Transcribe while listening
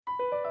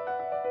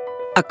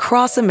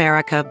Across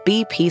America,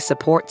 BP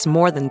supports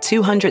more than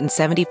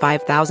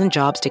 275,000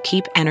 jobs to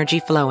keep energy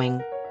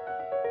flowing.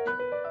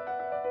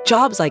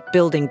 Jobs like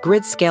building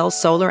grid-scale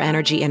solar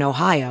energy in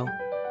Ohio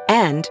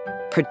and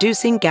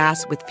producing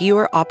gas with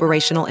fewer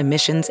operational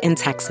emissions in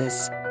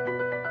Texas.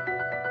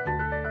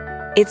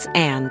 It's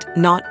and,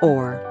 not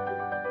or.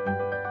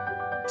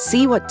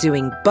 See what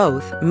doing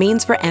both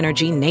means for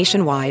energy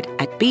nationwide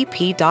at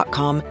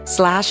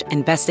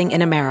bp.com/investing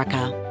in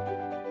America.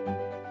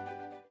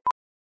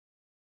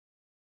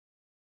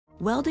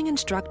 Welding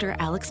instructor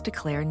Alex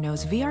DeClaire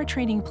knows VR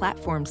training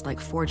platforms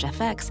like Forge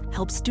FX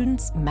help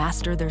students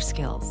master their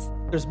skills.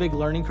 There's a big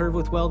learning curve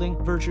with welding.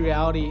 Virtual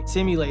reality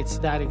simulates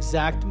that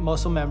exact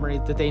muscle memory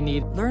that they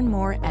need. Learn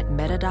more at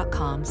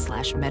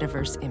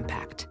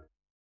meta.com/metaverseimpact.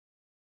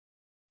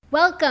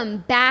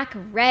 Welcome back,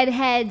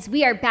 Redheads.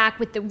 We are back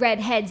with the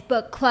Redheads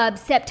Book Club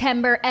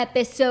September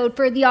episode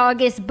for the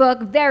August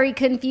book. Very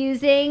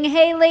confusing.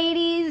 Hey,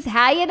 ladies,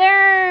 how you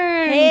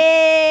doing?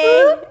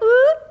 Hey. Whoop,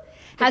 whoop.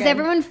 How's Okay.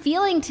 everyone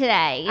feeling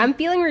today? I'm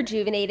feeling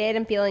rejuvenated.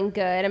 I'm feeling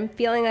good. I'm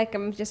feeling like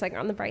I'm just like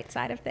on the bright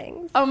side of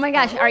things. Oh my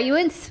gosh, are you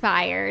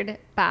inspired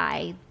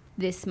by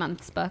this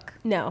month's book?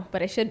 No,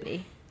 but I should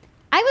be.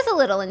 I was a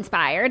little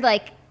inspired,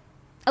 like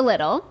a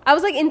little. I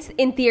was like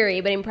in theory,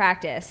 but in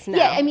practice, no.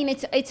 Yeah, I mean,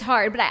 it's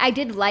hard, but I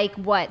did like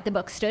what the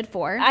book stood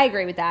for. I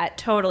agree with that.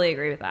 Totally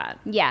agree with that.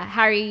 Yeah,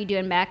 how are you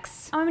doing,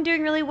 Bex? Oh, I'm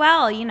doing really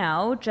well,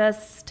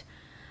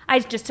 I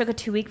just took a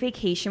 2-week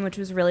vacation, which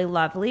was really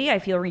lovely. I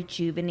feel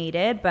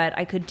rejuvenated, but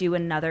I could do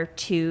another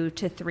 2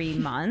 to 3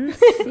 months.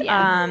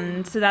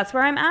 Yeah. So that's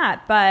where I'm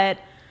at, but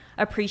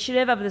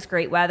appreciative of this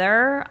great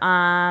weather,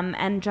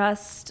 and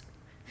just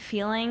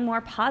feeling more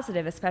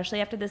positive,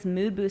 especially after this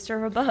mood booster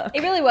of a book.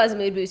 It really was a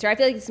mood booster. I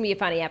feel like it's going to be a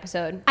funny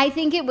episode. I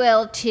think it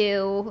will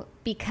too,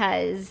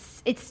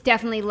 because it's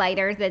definitely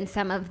lighter than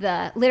some of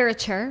the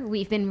literature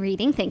we've been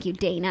reading. Thank you,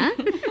 Dana.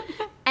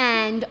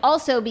 And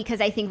also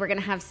because I think we're going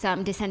to have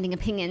some dissenting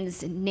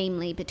opinions,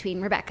 namely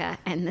between Rebecca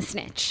and the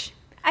snitch.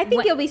 I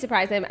think you'll be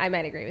surprised. I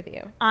might agree with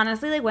you.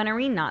 Honestly, like, when are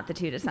we not the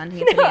two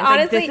dissenting opinions? No, Like,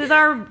 honestly,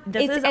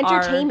 this is it's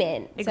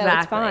entertainment, so it's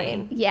exactly.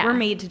 fine. Yeah. We're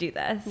made to do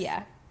this.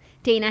 Yeah.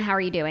 Dana, how are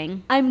you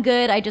doing? I'm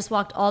good. I just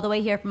walked all the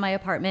way here from my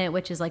apartment,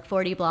 which is like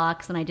 40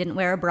 blocks, and I didn't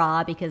wear a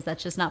bra because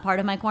that's just not part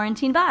of my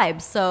quarantine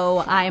vibe.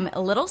 So I'm a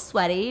little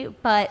sweaty,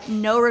 but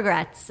no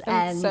regrets. I'm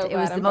And so it was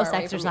glad the I'm most far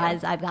away from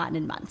exercise I've gotten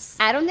in months.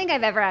 I don't think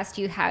I've ever asked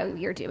you how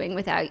you're doing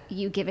without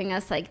you giving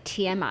us like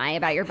TMI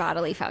about your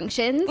bodily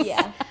functions.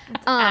 Yeah.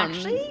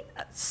 Actually,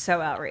 so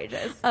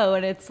outrageous. Oh,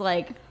 and it's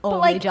like only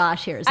like,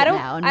 Josh hears I it don't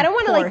now. and I don't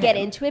want to poor like get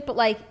him. into it, but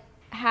like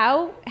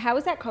how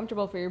is that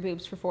comfortable for your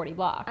boobs for 40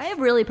 blocks? I have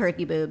really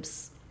perky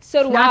boobs.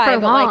 So do Not I, for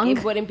but long.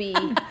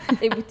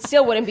 like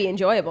still wouldn't be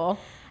enjoyable.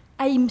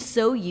 I'm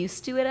so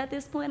used to it at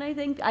this point, I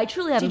think. I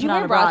truly haven't Did you put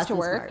on wear a bra bras to since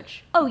work?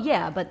 March. Oh,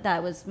 yeah, but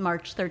that was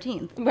March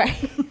 13th.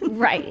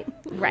 Right.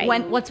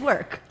 Right. What's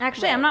work?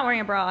 Actually, I'm not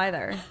wearing a bra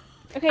either.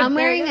 Okay, I'm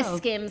there wearing you a go.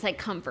 Skims like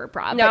comfort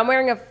bra. No, but- I'm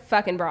wearing a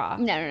fucking bra.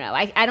 No.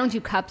 I don't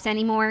do cups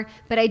anymore,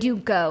 but I do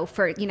go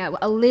for,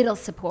 a little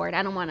support.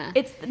 I don't want to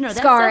That's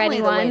scar definitely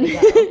anyone. the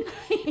way to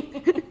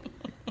go.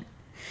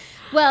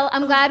 Well,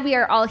 I'm glad we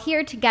are all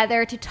here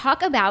together to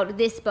talk about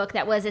this book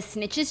that was a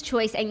snitch's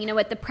choice. And you know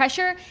what? The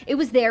pressure, it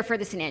was there for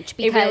the snitch.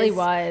 Because really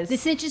was. The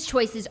snitch's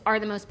choices are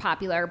the most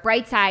popular.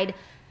 Brightside,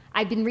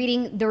 I've been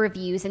reading the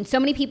reviews, and so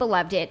many people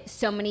loved it.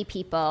 So many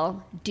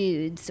people,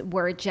 dudes,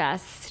 were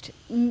just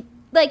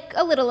like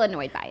a little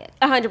annoyed by it.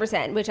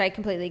 100%, which I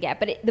completely get.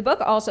 But the book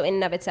also in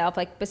and of itself,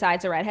 like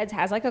besides the Redheads,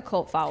 has like a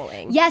cult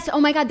following. Yes. Oh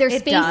my God. There's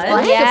It Facebook does?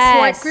 support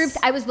Yes. groups.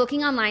 I was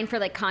looking online for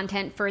like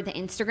content for the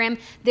Instagram.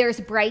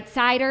 There's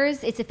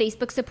Brightsiders. It's a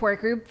Facebook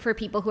support group for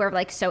people who are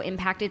like so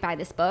impacted by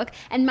this book.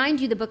 And mind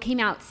you, the book came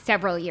out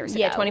several years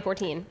Yeah, ago.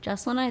 2014.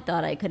 Just when I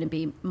thought I couldn't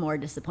be more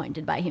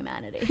disappointed by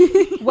humanity.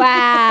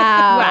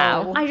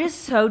 Wow. I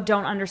just so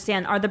don't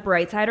understand. Are the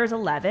Brightsiders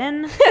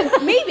 11?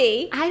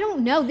 Maybe. I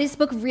don't know. This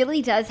book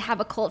really does have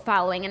a cult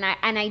following, and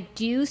I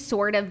do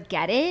sort of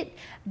get it,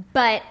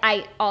 but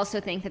I also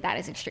think that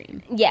is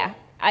extreme. Yeah.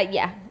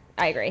 I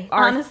agree.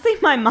 Honestly,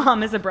 my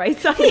mom is a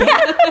Brightsider.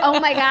 Oh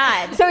my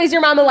God. So is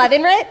your mom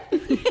 11, right?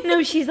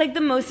 No, she's like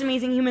the most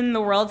amazing human in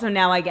the world, so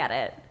now I get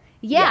it.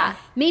 Yeah.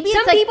 Maybe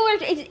Some it's like, people are.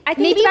 I think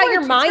maybe it's about we're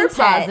your For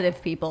mindset.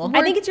 positive people.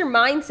 I think it's your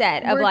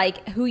mindset of we're-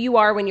 like who you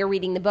are when you're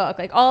reading the book.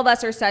 Like all of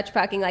us are such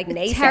fucking like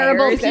naysayers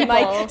Terrible and people.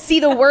 like see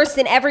the worst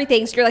in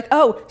everything. So you're like,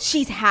 oh,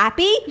 she's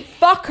happy.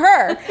 Fuck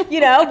her.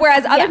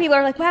 Whereas other Yeah. people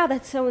are like, wow,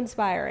 that's so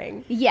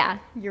inspiring. yeah.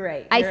 You're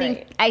right.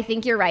 I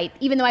think you're right.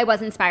 Even though I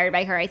was inspired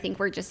by her, I think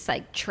we're just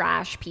like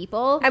trash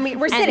people. I mean,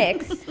 we're And-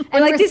 cynics. We're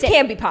and like, we're this cy-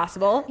 can't be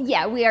possible.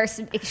 Yeah, we are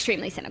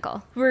extremely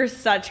cynical. We're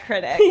such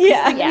critics.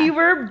 Yeah. We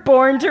were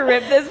born to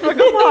rip this book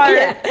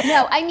apart.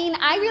 No, I mean,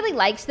 I really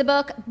liked the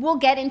book. We'll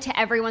get into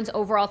everyone's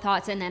overall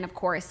thoughts and then, of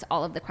course,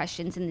 all of the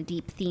questions and the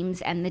deep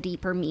themes and the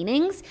deeper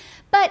meanings.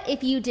 But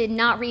if you did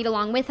not read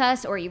along with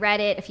us or you read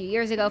it a few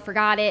years ago,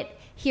 forgot it,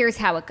 here's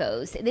how it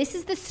goes. This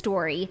is the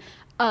story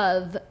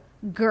of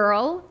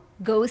girl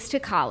goes to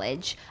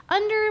college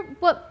under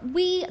what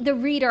we, the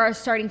reader, are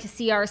starting to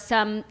see are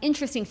some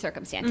interesting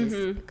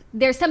circumstances.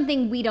 There's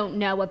something we don't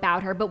know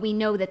about her, but we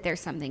know that there's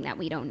something that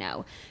we don't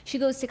know. She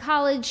goes to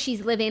college.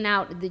 She's living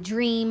out the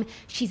dream.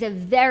 She's a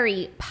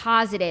very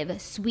positive,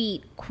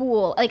 sweet,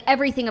 cool, like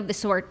everything of the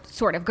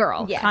sort of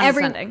girl. Yeah.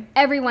 Condescending.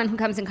 Everyone who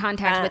comes in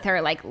contact with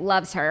her like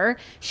loves her.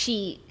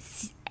 She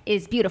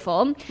is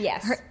beautiful.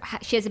 Yes.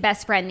 She has a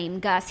best friend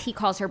named Gus. He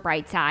calls her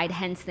Brightside,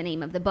 hence the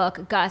name of the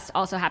book. Gus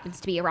also happens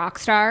to be a rock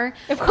star.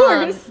 Of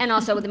course. And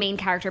also the main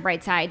character,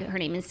 Brightside, her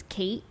name is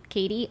Katie.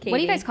 What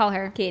do you guys call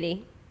her?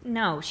 Katie.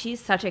 No, she's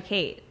such a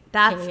Kate.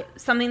 That's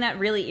something that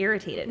really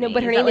irritated me. No,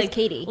 but her name is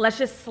Katie. Let's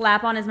just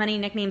slap on as many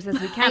nicknames as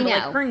we can. I But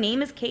know. like, her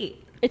name is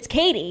Kate. It's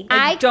Katie.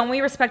 Like, don't we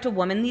respect a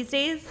woman these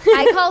days?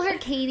 I call her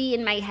Katie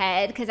in my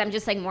head because I'm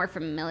just like more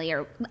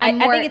familiar. I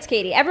think it's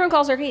Katie. Everyone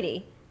calls her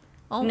Katie.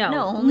 Oh, No,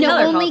 only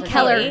calls her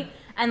Keller. Katie.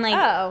 And like,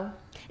 Oh.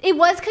 It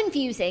was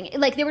confusing.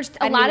 Like there was a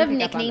didn't lot even of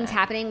pick up on nicknames that.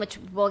 happening, which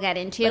we'll get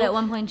into. But at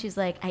one point, she's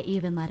like, I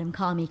even let him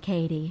call me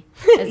Katie.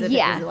 As if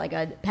Yeah. it was like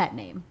a pet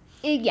name.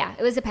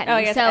 It was a pet Oh, name.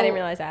 I guess So I didn't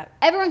realize that.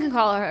 Everyone can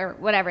call her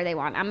whatever they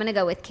want. I'm going to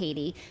go with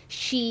Katie.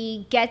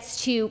 She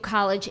gets to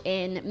college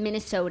in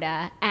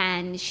Minnesota,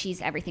 and she's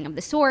everything of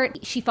the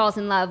sort. She falls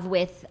in love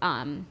with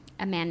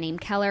a man named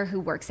Keller who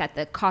works at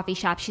the coffee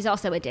shop. She's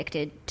also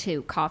addicted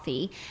to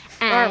coffee.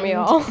 And, Aren't we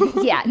all?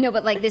 Yeah, no,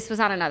 but like this was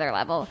on another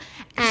level.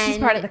 She's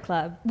And part of the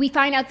club. We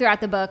find out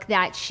throughout the book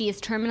that she is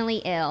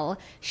terminally ill.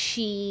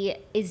 She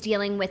is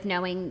dealing with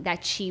knowing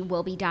that she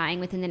will be dying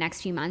within the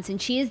next few months,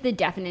 and she is the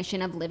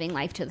definition of living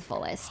life to the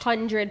fullest.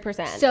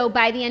 100%. So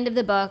by the end of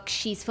the book,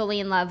 she's fully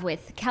in love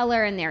with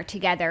Keller, and they're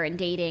together and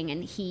dating,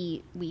 and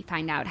we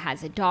find out,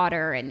 has a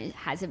daughter and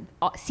has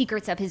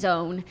secrets of his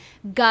own.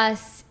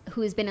 Gus,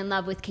 who has been in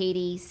love with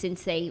Katie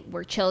since they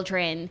were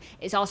children,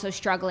 is also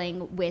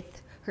struggling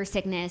with her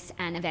sickness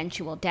and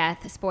eventual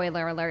death.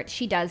 Spoiler alert,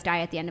 she does die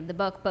at the end of the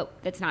book,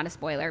 but that's not a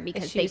spoiler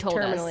because She was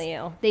terminally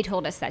ill. they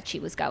told us that she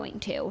was going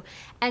to.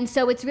 And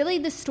so it's really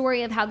the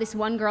story of how this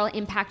one girl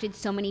impacted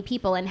so many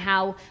people, and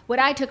how what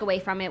I took away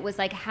from it was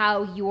like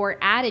how your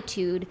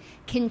attitude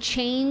can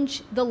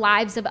change the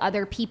lives of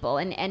other people.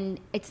 And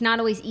it's not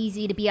always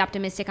easy to be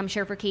optimistic. I'm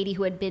sure for Katie,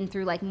 who had been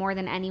through like more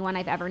than anyone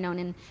I've ever known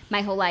in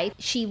my whole life.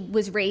 She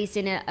was raised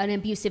in an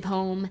abusive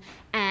home,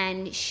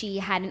 and she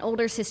had an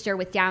older sister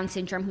with Down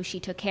syndrome who she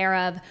took care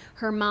of.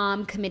 Her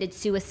mom committed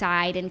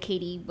suicide, and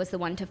Katie was the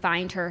one to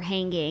find her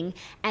hanging.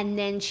 And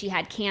then she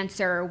had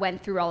cancer,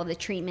 went through all of the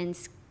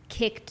treatments,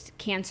 kicked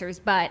cancer's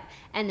butt,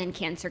 and then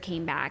cancer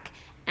came back.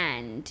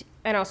 And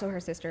also her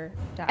sister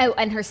died. oh,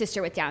 and her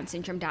sister with Down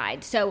syndrome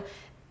died. So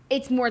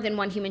it's more than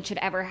one human should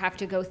ever have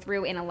to go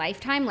through in a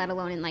lifetime, let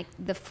alone in like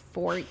the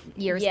 4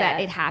 years Yeah.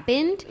 that it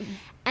happened.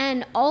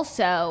 And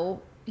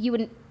also, you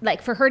would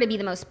like for her to be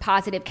the most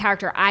positive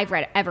character I've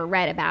ever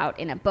read about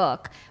in a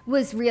book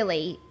was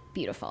really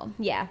beautiful.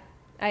 Yeah,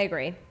 I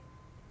agree.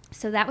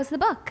 So that was the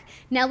book.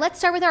 Now let's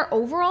start with our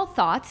overall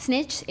thoughts.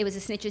 Snitch, it was a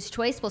Snitch's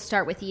choice. We'll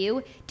start with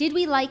you. Did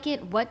we like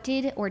it? What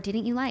did or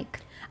didn't you like?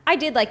 I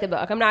did like the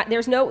book.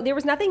 There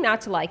was nothing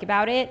not to like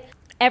about it.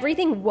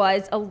 Everything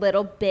was a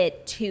little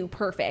bit too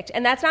perfect.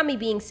 And that's not me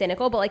being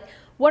cynical, but like,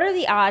 what are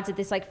the odds that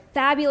this like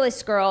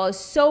fabulous girl is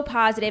so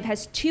positive,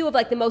 has two of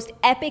like the most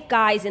epic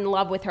guys in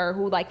love with her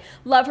who like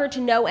love her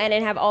to no end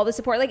and have all the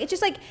support? Like, it's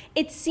just like,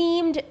 it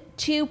seemed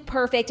too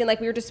perfect, and like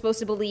we were just supposed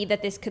to believe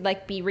that this could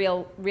like be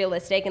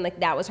realistic, and like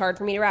that was hard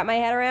for me to wrap my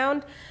head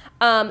around.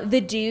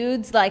 The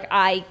dudes, like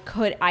I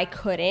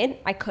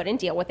couldn't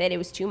deal with it. It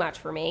was too much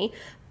for me.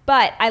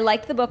 But I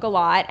liked the book a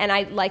lot, and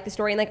I liked the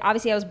story. And like,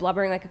 obviously I was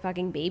blubbering like a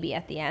fucking baby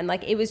at the end.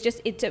 Like,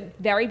 it's a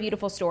very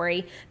beautiful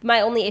story.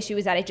 My only issue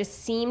is that it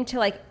just seemed to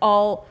like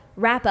all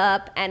wrap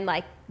up, and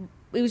like,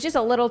 it was just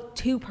a little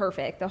too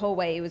perfect the whole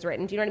way it was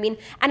written. Do you know what I mean?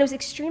 And it was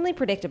extremely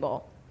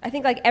predictable. I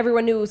think like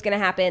everyone knew it was going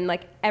to happen.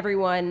 Like,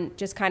 everyone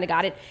just kind of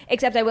got it.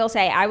 Except I will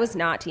say, I was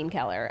not Team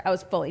Keller. I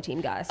was fully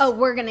Team Gus. Oh,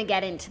 we're going to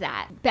get into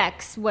that.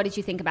 Bex, what did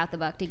you think about the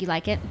book? Did you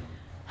like it?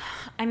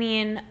 I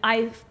mean,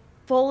 I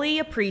fully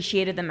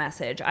appreciated the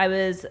message. I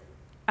was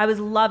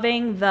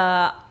loving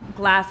the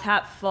glass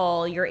half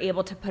full. You're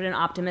able to put an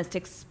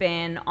optimistic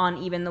spin on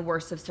even the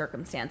worst of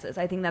circumstances.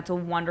 I think that's a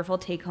wonderful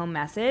take-home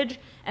message,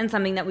 and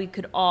something that we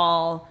could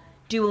all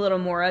do a little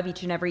more of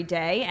each and every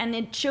day. And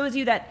it shows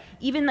you that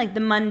even like the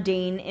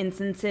mundane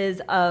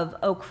instances of,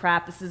 oh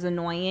crap, this is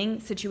annoying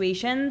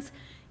situations,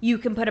 you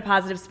can put a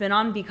positive spin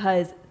on,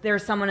 because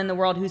there's someone in the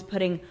world who's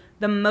putting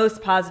the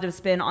most positive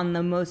spin on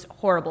the most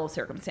horrible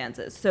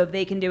circumstances. So if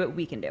they can do it,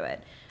 we can do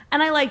it.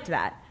 And I liked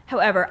that.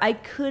 However, I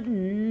could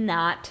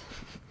not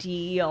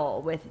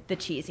deal with the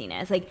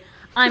cheesiness. Like,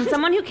 I'm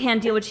someone who can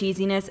deal with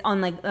cheesiness on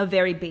like a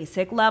very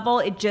basic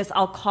level.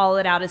 I'll call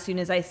it out as soon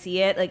as I see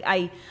it. Like,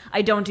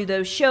 I don't do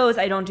those shows,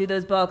 I don't do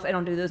those books, I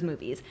don't do those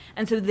movies.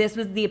 And so this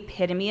was the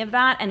epitome of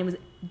that, and it was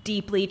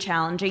deeply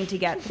challenging to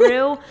get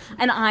through.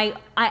 And I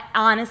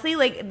honestly,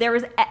 like, there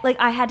was, like,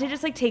 I had to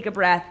just, like, take a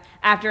breath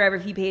after every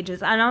few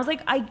pages. And I was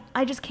like,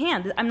 I just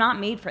can't. I'm not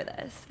made for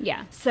this.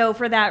 Yeah. So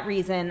for that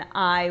reason,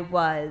 I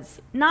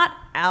was not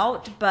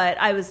out, but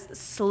I was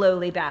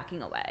slowly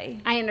backing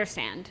away. I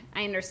understand.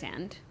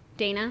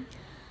 Dana?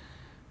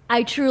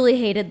 I truly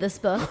hated this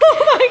book.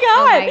 Oh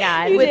my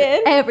God. You With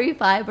did? every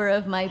fiber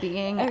of my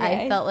being,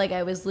 Okay. I felt like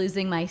I was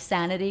losing my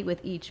sanity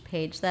with each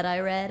page that I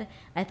read.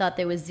 I thought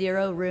there was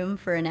zero room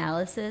for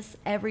analysis.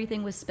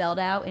 Everything was spelled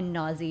out in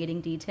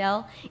nauseating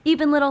detail.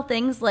 Even little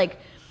things like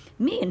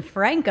me and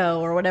Franco,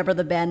 or whatever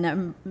the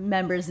band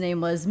member's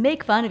name was,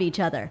 make fun of each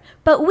other.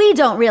 But we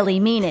don't really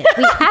mean it.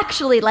 We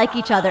actually like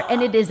each other,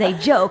 and it is a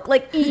joke.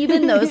 Like,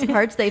 even those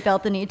parts they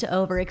felt the need to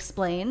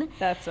over-explain.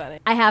 That's funny.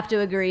 I have to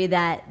agree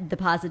that the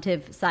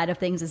positive side of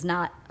things is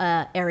not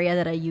an area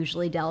that I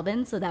usually delve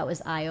in, so that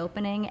was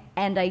eye-opening.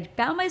 And I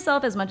found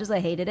myself, as much as I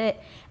hated it,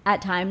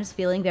 at times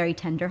feeling very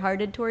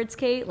tender-hearted towards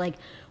Kate. Like,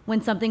 when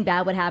something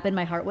bad would happen,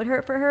 my heart would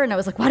hurt for her, and I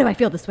was like, why do I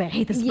feel this way? I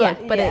hate this book.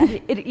 But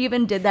it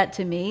even did that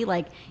to me.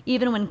 Like,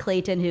 even when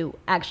Clayton, who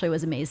actually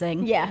was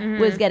amazing,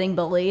 was getting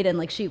bullied and,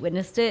 like, she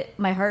witnessed it,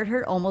 my heart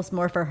hurt almost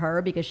more for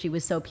her because she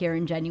was so pure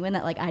and genuine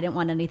that, like, I didn't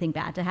want anything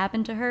bad to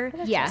happen to her.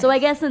 Yeah. So I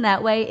guess in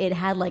that way, it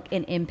had, like,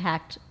 an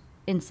impact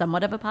in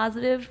somewhat of a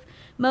positive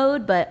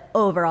mode, but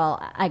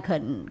overall, I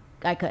couldn't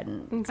get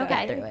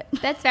through it.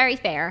 That's very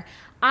fair.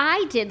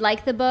 I did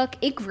like the book.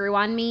 It grew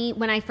on me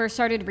when I first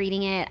started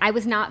reading it. I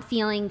was not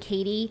feeling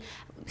Katie.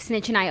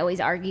 Snitch and I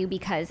always argue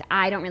because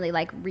I don't really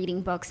like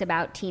reading books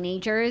about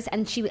teenagers,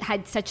 and she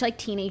had such like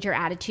teenager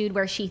attitude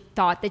where she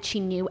thought that she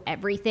knew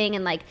everything,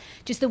 and like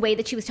just the way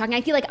that she was talking.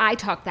 I feel like I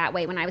talked that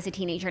way when I was a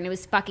teenager, and it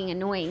was fucking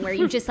annoying where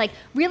you just like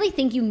really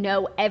think you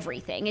know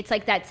everything. It's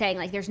like that saying,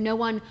 like, there's no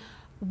one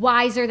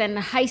wiser than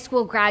a high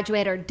school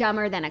graduate or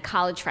dumber than a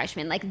college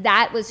freshman. Like,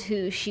 that was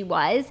who she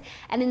was.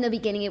 And in the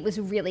beginning, it was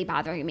really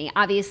bothering me.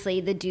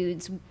 Obviously, the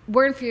dudes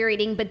were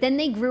infuriating, but then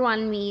they grew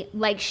on me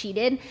like she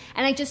did.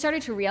 And I just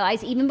started to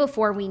realize, even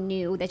before we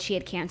knew that she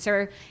had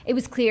cancer, it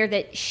was clear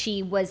that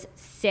she was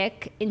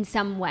sick in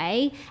some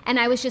way. And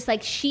I was just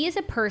like, she is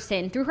a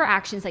person, through her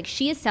actions, like,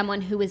 she is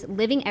someone who is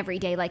living every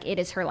day like it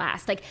is her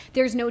last. Like,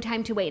 there's no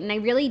time to wait. And I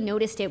really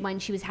noticed it when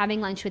she was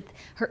having lunch with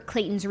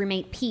Clayton's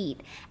roommate,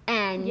 Pete.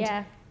 And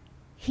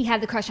he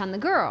had the crush on the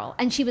girl,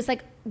 and she was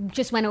like,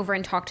 just went over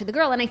and talked to the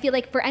girl. And I feel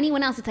like for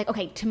anyone else, it's like,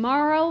 okay,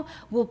 tomorrow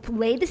we'll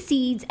lay the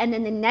seeds, and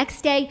then the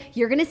next day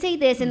you're gonna say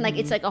this, and like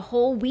it's like a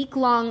whole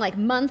week-long, like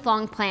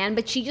month-long plan.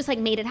 But she just like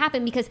made it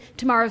happen because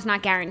tomorrow's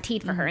not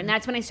guaranteed for her. And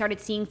that's when I started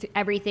seeing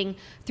everything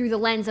through the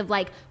lens of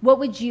like, what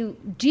would you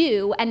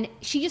do? And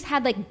she just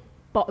had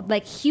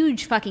like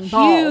huge fucking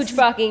balls. Huge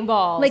fucking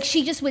balls. Like,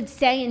 she just would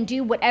say and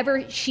do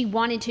whatever she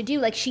wanted to do.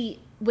 Like, she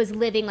was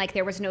living like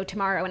there was no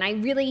tomorrow. And I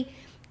really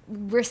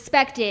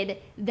respected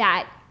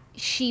that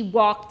she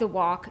walked the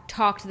walk,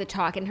 talked the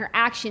talk, and her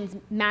actions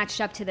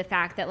matched up to the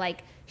fact that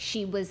like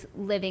she was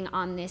living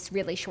on this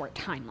really short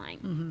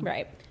timeline.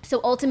 Right. So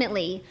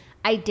ultimately,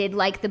 I did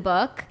like the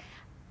book.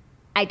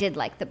 I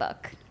liked the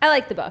book. I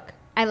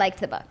liked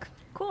the book.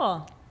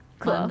 Cool.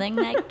 One thing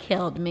that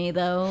killed me,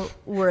 though,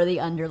 were the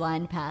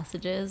underlined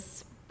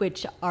passages,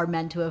 which are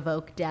meant to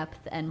evoke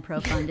depth and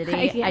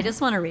profundity. I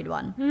just want to read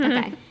one.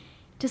 Okay.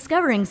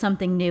 Discovering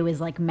something new is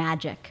like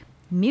magic.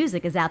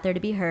 Music is out there to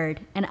be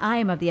heard, and I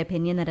am of the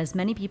opinion that as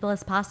many people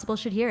as possible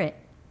should hear it.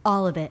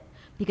 All of it.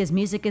 Because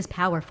music is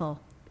powerful.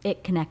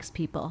 It connects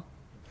people.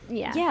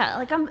 Yeah,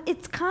 like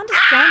it's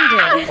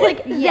condescending.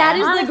 Like, that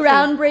is the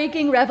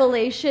groundbreaking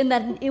revelation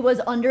that it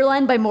was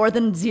underlined by more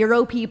than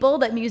 0 people,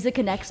 that music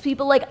connects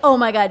people. Like, oh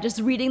my God,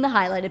 just reading the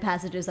highlighted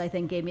passages, I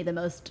think, gave me the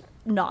most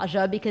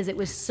nausea because it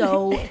was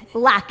so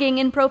lacking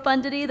in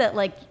profundity that,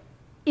 like,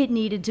 it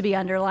needed to be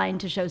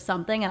underlined to show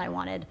something, and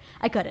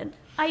I couldn't.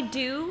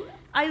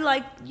 I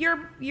like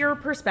your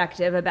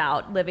perspective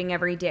about living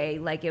every day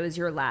like it was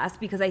your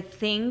last, because I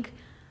think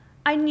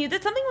I knew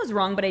that something was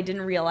wrong, but I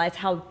didn't realize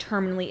how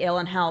terminally ill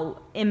and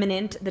how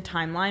imminent the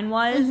timeline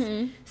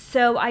was.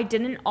 So I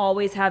didn't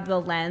always have the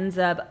lens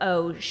of,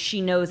 oh, she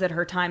knows that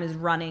her time is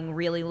running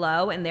really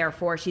low, and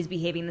therefore she's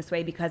behaving this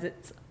way because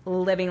it's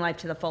living life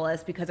to the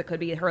fullest, because it could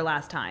be her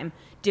last time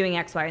doing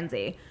X, Y, and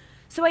Z.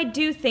 So I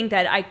do think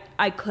that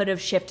I could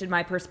have shifted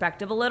my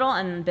perspective a little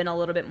and been a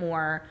little bit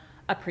more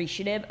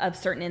appreciative of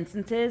certain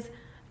instances,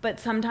 but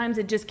sometimes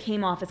it just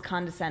came off as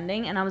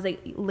condescending, and I was like,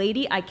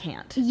 lady, I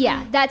can't.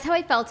 Yeah, that's how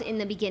I felt in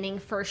the beginning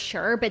for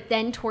sure, but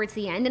then towards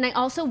the end, and I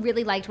also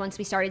really liked once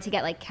we started to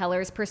get like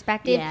Keller's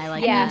perspective. Yeah, I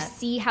like and that. you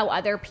see how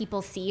other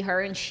people see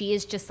her, and she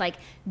is just like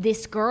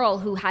this girl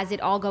who has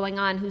it all going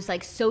on, who's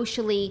like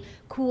socially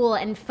cool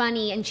and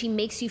funny, and she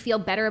makes you feel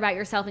better about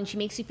yourself, and she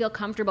makes you feel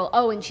comfortable.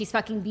 Oh, and she's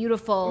fucking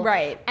beautiful.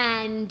 Right.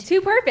 And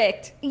Too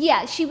perfect.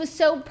 yeah, she was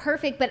so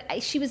perfect,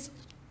 but she was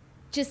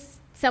just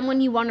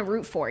someone you want to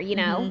root for, you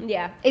know? Mm-hmm.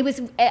 Yeah. It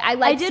was, I I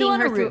liked did seeing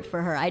want her to through. root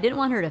for her. I didn't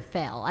want her to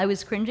fail. I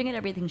was cringing at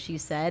everything she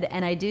said,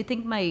 and I do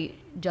think my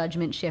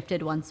judgment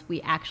shifted once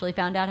we actually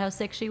found out how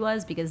sick she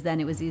was, because then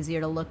it was easier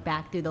to look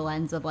back through the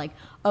lens of like,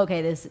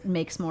 okay, this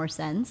makes more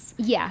sense.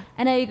 Yeah.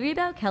 And I agree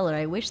about Keller.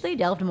 I wish they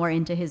delved more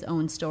into his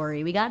own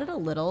story. We got it a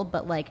little,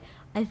 but like,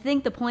 I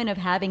think the point of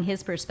having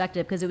his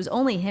perspective, because it was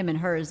only him and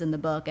hers in the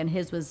book, and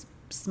his was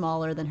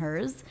smaller than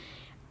hers.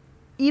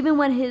 Even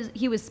when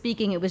he was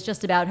speaking, it was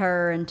just about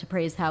her and to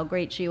praise how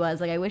great she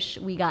was. Like, I wish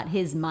we got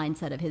his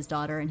mindset of his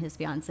daughter and his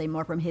fiance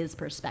more from his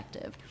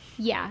perspective.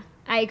 Yeah,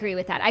 I agree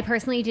with that. I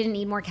personally didn't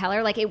need more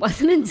Keller. Like, it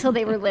wasn't until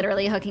they were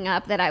literally hooking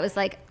up that I was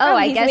like,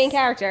 I he's guess the main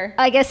character.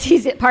 I guess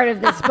he's part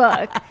of this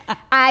book.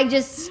 I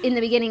just, in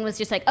the beginning, was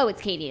just like, oh,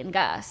 it's Katie and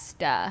Gus.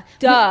 Duh.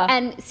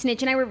 And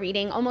Snitch and I were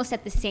reading almost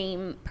at the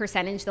same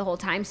percentage the whole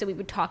time. So we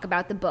would talk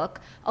about the book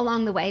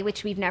along the way,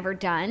 which we've never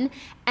done.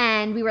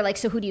 And we were like,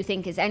 so who do you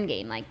think is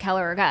Endgame? Like,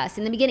 Keller or Gus?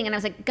 In the beginning, and I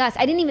was like, Gus.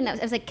 I didn't even know. I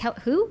was like,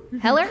 who?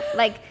 Heller?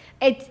 Like,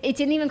 it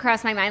didn't even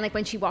cross my mind. Like,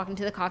 when she walked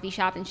into the coffee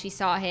shop and she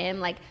saw him,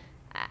 like,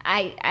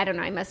 I don't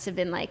know. I must have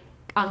been like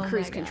on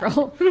cruise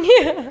control.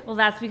 Well,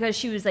 that's because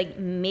she was like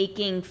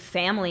making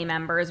family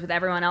members with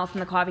everyone else in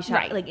the coffee shop.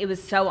 Right. Like, it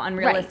was so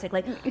unrealistic.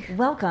 Like,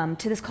 welcome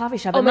to this coffee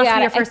shop. Oh It my must God,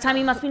 be your first time.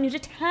 You must be new to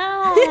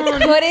town.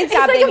 Couldn't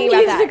stop like a thinking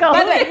about that. musical. By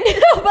the way,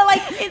 no, but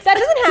like that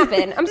doesn't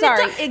happen. I'm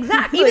sorry.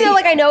 Exactly. Even though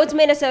like I know it's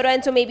Minnesota,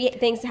 and so maybe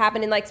things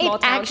happen in like small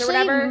It towns or actually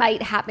whatever.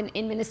 might happen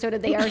in Minnesota.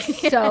 They are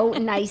so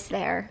nice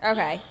there.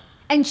 Okay.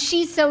 And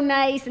she's so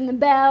nice, and the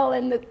bell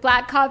and the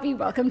black coffee,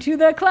 welcome to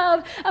the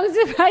club. I was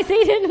surprised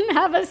they didn't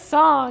have a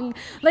song.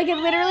 Like, it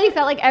literally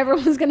felt like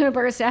everyone was going to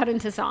burst out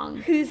into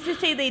song. Who's to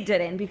say they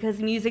didn't? Because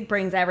music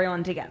brings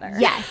everyone together.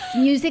 Yes,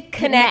 music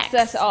Connects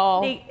us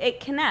all. It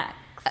connects.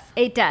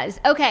 It does.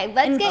 Okay,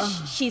 let's get...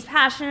 She's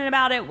passionate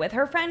about it with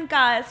her friend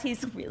Gus.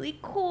 He's really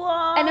cool.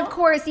 And of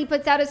course, he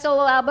puts out a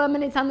solo album,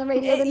 and it's on the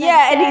radio the next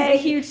Yeah, and day. he's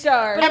a huge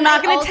star. But I'm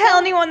not going to also- tell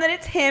anyone that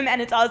it's him,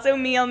 and it's also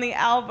me on the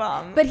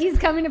album. But he's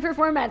coming to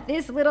perform at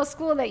this little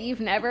school that you've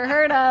never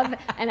heard of,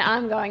 and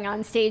I'm going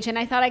on stage, and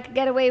I thought I could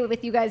get away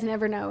with you guys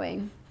never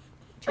knowing.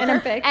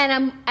 Perfect.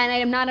 And I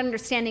am not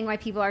understanding why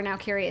people are now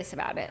curious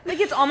about it. Like,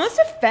 it's almost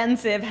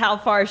offensive how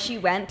far she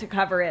went to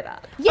cover it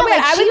up. Yeah, Oh my God,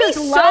 like, I she would was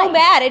be lying. so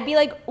mad. I'd be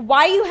like,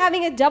 why are you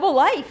having a double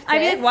life? I'd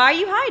be sis? like, why are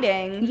you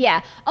hiding?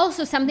 Yeah.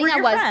 Also, something We're that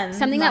your was friends.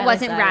 something that Miley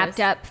wasn't Cyrus. wrapped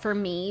up for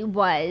me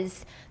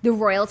was the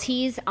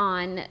royalties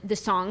on the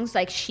songs.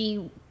 Like,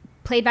 she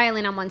played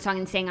violin on one song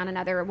and sang on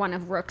another one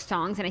of Rook's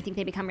songs, and I think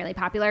they become really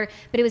popular.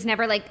 But it was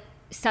never like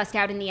sussed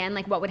out in the end,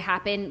 like what would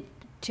happen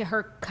to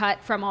her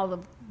cut from all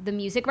of the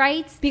music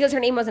rights. Because her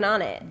name wasn't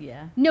on it.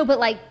 Yeah. No, but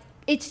like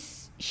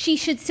she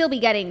should still be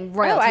getting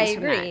royalties. I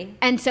from agree. that.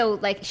 And so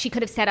like she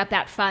could have set up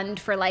that fund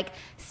for like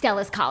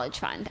Stella's college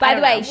fund. By I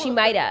the don't way, know. she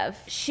might have.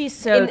 She's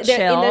so in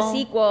chill. the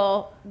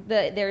sequel,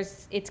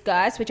 it's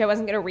Gus, which I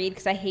wasn't going to read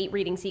because I hate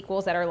reading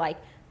sequels that are like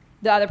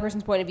the other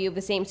person's point of view of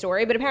the same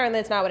story. But apparently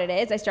that's not what it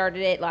is. I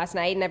started it last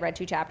night and I've read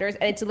 2 chapters,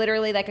 and it's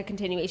literally like a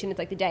continuation. It's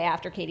like the day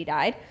after Katie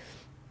died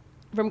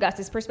from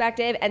Gus's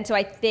perspective. And so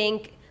I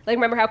think, like,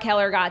 remember how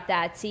Keller got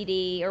that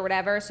CD or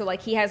whatever? So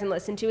like he hasn't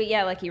listened to it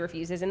yet, like he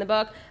refuses in the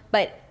book.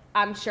 But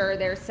I'm sure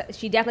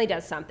she definitely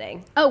does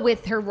something. Oh,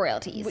 with her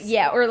royalties.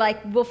 Yeah, or like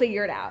we'll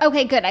figure it out.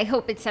 Okay, good. I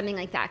hope it's something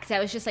like that, because that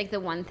was just like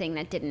the one thing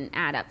that didn't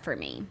add up for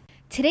me.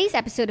 Today's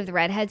episode of The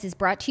Redheads is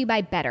brought to you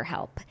by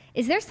BetterHelp.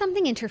 Is there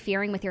something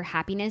interfering with your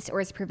happiness or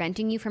is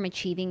preventing you from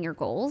achieving your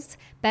goals?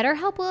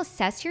 BetterHelp will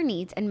assess your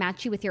needs and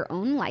match you with your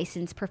own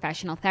licensed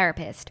professional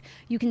therapist.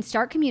 You can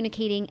start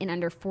communicating in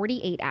under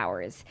 48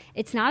 hours.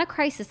 It's not a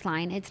crisis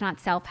line, it's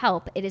not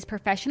self-help, it is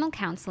professional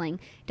counseling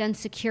done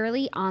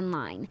securely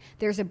online.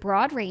 There's a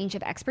broad range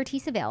of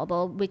expertise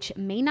available, which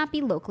may not be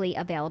locally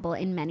available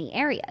in many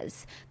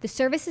areas. The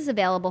service is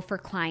available for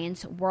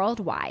clients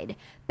worldwide.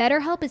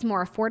 BetterHelp is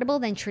more affordable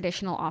than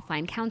traditional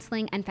offline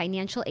counseling, and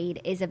financial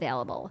aid is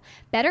available.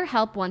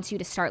 BetterHelp wants you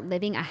to start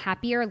living a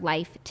happier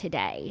life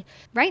today.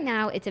 Right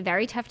now, it's a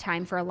very tough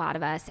time for a lot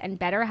of us, and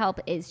BetterHelp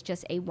is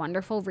just a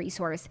wonderful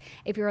resource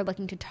if you're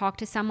looking to talk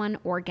to someone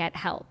or get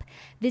help.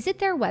 Visit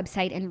their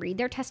website and read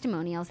their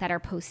testimonials that are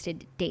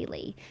posted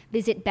daily.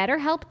 Visit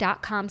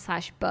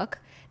betterhelp.com/book.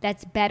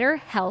 That's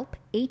BetterHelp,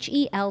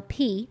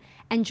 H-E-L-P,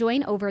 and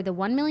join over the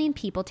 1 million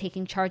people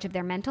taking charge of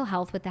their mental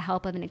health with the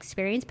help of an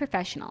experienced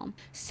professional.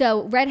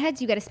 So,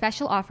 Redheads, you get a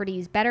special offer to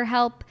use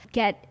BetterHelp.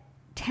 Get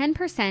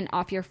 10%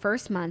 off your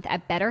first month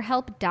at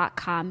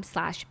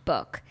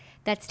betterhelp.com/book.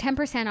 That's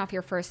 10% off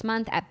your first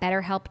month at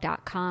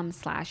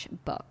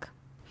betterhelp.com/book.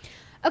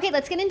 Okay,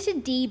 let's get into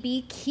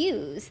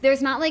DBQs.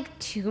 There's not like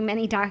too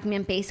many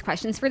document-based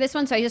questions for this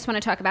one, so I just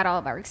want to talk about all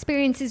of our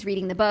experiences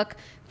reading the book.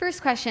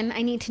 First question,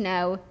 I need to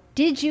know,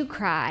 did you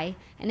cry?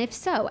 And if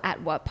so,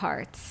 at what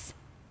parts?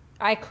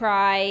 I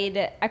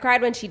cried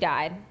when she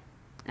died.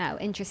 Oh,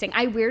 interesting.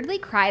 I weirdly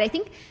cried. I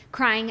think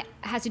crying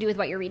has to do with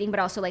what you're reading, but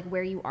also like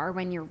where you are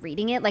when you're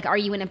reading it. Like, are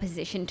you in a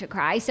position to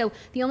cry? So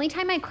the only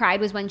time I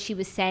cried was when she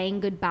was saying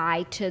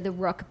goodbye to the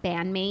Rook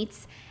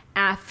bandmates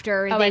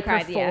after Oh, they I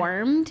cried, yeah.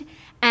 performed.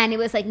 And it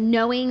was like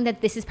knowing that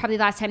this is probably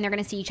the last time they're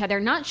going to see each other.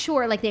 Not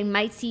sure, like they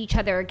might see each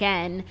other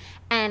again.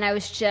 And I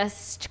was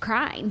just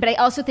crying. But I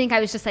also think I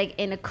was just like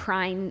in a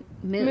crying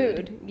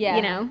mood. Yeah.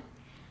 You know?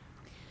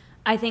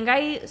 I think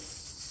I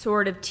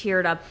sort of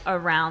teared up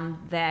around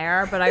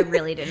there, but I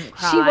really didn't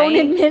cry. She won't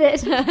admit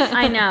it.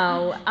 I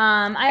know.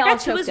 I got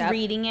also choked was up.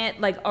 reading it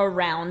like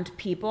around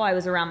people. I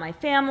was around my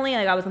family.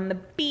 Like I was on the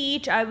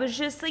beach. I was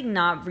just like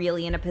not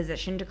really in a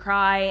position to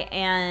cry,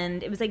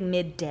 and it was like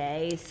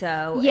midday,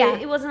 so Yeah.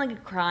 it wasn't like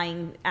a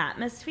crying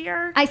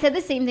atmosphere. I said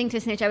the same thing to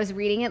Snitch. I was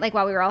reading it like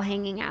while we were all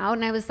hanging out,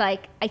 and I was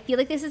like, I feel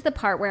like this is the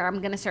part where I'm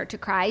going to start to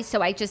cry,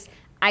 so I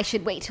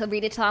should wait to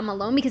read it till I'm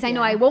alone because I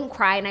know I won't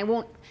cry and I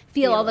won't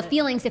feel all the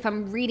feelings if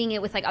I'm reading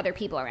it with like other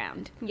people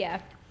around.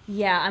 Yeah.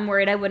 Yeah, I'm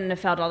worried I wouldn't have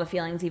felt all the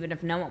feelings even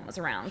if no one was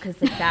around,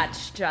 because like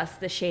that's just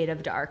the shade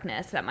of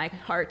darkness that my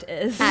heart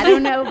is. I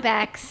don't know,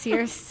 Bex.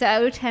 You're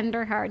so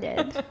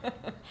tenderhearted.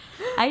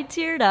 I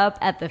teared up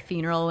at the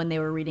funeral when they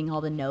were reading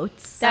all the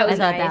notes. That was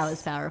I thought nice. that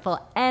was powerful.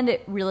 And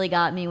it really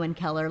got me when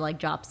Keller like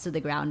drops to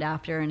the ground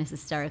after and is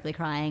hysterically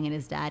crying and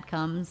his dad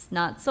comes.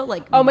 Not so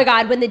like Oh my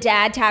God, when the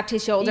dad tapped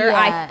his shoulder,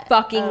 Yeah. I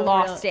fucking Oh,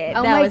 lost really? it.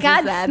 Oh That my was the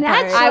God, sad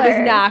Snatch. part. I was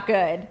Sure. not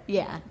good.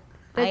 Yeah.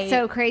 That's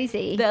so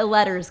crazy. The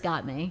letters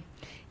got me.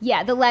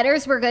 Yeah, the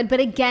letters were good, but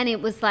again,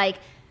 it was like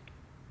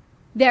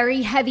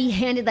very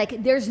heavy-handed.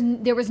 Like there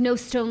was no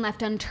stone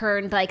left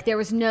unturned. Like there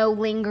was no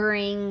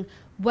lingering.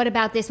 What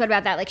about this? What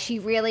about that? Like she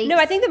really No,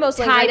 I think the most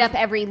tied lingering- up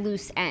every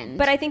loose end.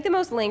 But I think the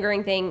most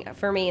lingering thing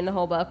for me in the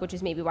whole book, which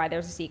is maybe why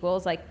there's a sequel,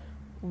 is like,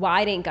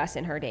 why didn't Gus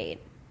and her date?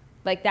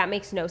 Like that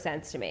makes no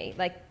sense to me.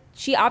 Like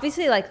she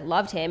obviously like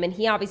loved him and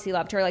he obviously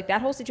loved her. Like that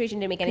whole situation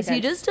didn't make any Because sense.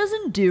 he just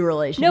doesn't do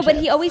relationships. No,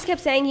 but he always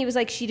kept saying he was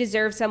like, she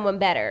deserves someone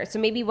better. So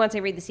maybe once I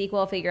read the sequel,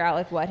 I'll figure out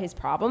like what his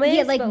problem is.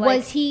 yeah, like but,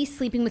 was he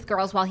sleeping with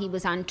girls while he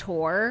was on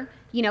tour?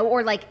 You know,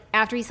 or like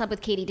after he slept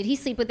with Katie, did he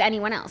sleep with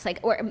anyone else? Like,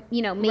 or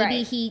you know, maybe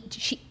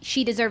Right.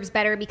 she deserves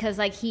better because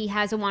like he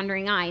has a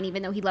wandering eye, and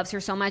even though he loves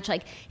her so much,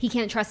 like he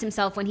can't trust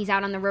himself when he's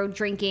out on the road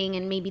drinking,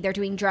 and maybe they're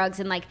doing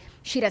drugs, and like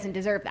she doesn't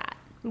deserve that.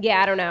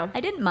 Yeah, I don't know.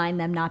 I didn't mind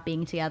them not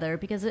being together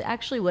because it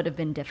actually would have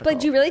been difficult. But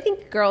do you really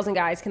think girls and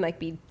guys can like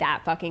be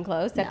that fucking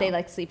close that No. they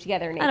like sleep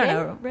together naked? I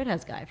don't know. Red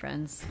has guy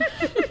friends.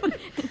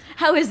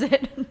 How is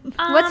it?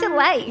 What's it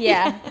like?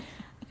 Yeah.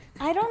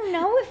 I don't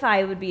know if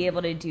I would be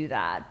able to do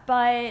that,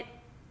 but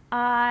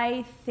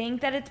I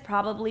think that it's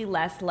probably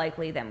less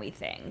likely than we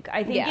think.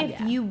 I think Yeah.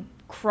 if you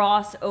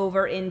cross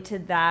over into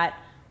that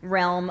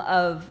realm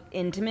of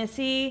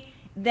intimacy,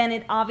 then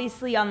it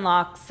obviously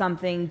unlocks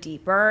something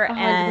deeper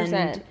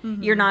 100%.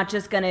 and you're not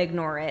just going to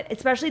ignore it.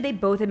 Especially they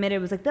both admitted it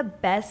was like the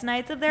best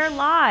nights of their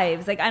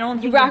lives. Like I don't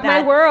think rock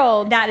my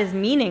world. That is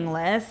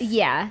meaningless.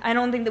 Yeah. I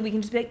don't think that we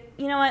can just be like,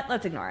 you know what,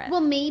 let's ignore it.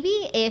 Well,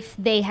 maybe if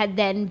they had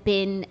then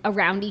been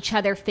around each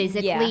other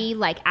physically, Yeah.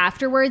 like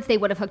afterwards, they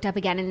would have hooked up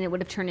again and it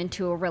would have turned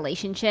into a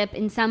relationship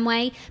in some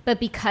way. But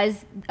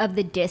because of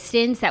the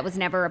distance, that was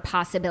never a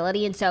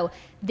possibility. And so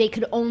they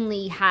could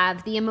only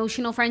have the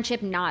emotional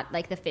friendship, not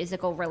like the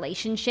physical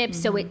relationship.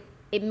 So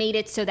it made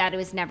it so that it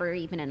was never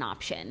even an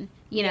option,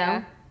 you know?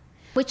 Yeah.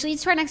 Which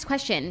leads to our next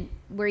question.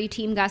 Were you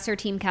Team Gus or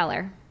Team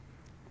Keller?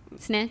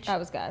 Snitch? That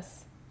was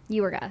Gus.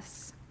 You were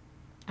Gus.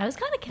 I was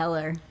kind of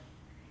Keller.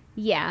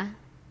 Yeah.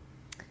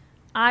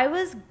 I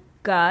was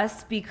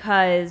Gus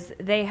because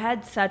they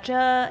had such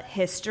a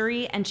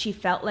history and she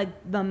felt like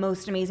the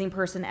most amazing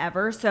person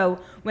ever. So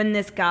when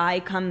this guy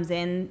comes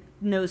in,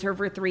 knows her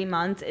for 3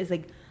 months, is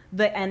like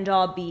the end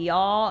all be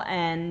all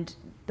and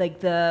like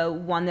the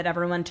one that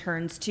everyone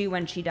turns to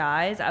when she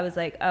dies, I was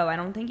like, oh, I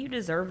don't think you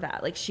deserve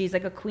that. Like she's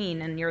like a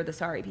queen and you're the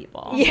sorry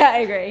people. Yeah, I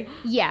agree.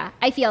 Yeah,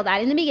 I feel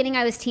that. In the beginning,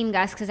 I was Team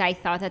Gus because I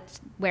thought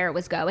that's where it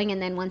was going.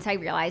 And then once I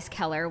realized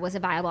Keller was a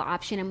viable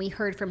option and we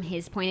heard from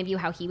his point of view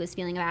how he was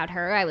feeling about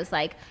her, I was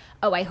like,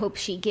 oh, I hope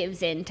she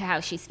gives in to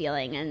how she's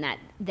feeling and that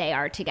they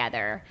are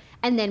together.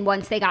 And then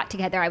once they got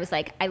together, I was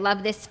like, I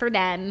love this for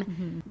them.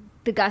 Mm-hmm.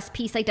 The Gus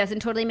piece like doesn't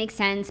totally make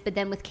sense, but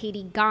then with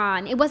Katie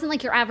gone, it wasn't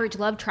like your average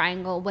love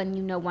triangle when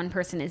you know one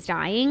person is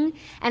dying.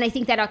 And I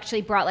think that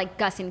actually brought like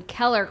Gus and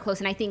Keller close,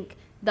 and I think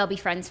they'll be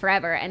friends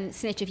forever. And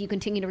Snitch, if you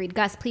continue to read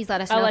Gus, please let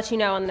us know. I'll let you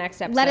know on the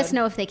next episode. Let us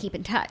know if they keep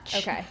in touch.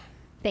 Okay.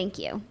 Thank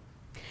you.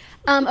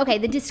 Okay,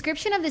 the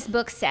description of this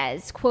book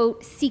says,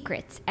 quote,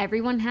 secrets,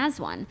 everyone has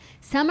one.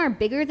 Some are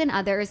bigger than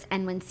others,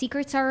 and when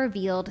secrets are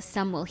revealed,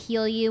 some will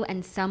heal you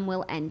and some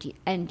will end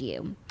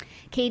you.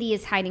 Katie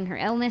is hiding her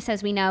illness,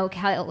 as we know.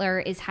 Keller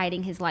is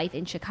hiding his life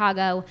in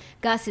Chicago.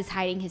 Gus is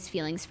hiding his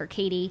feelings for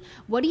Katie.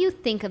 What do you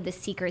think of the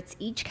secrets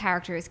each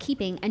character is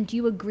keeping, and do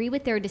you agree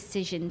with their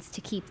decisions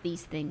to keep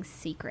these things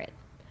secret?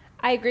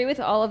 I agree with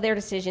all of their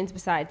decisions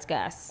besides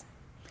Gus.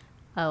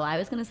 Oh, I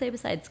was going to say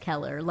besides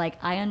Keller. Like,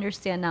 I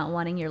understand not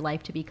wanting your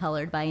life to be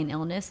colored by an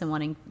illness and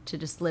wanting to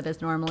just live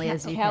as normally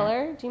as you can.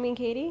 Keller? Do you mean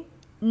Katie?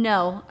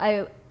 No,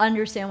 I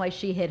understand why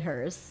she hid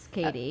hers,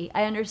 Katie.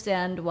 I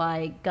understand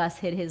why Gus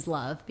hid his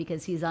love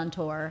because he's on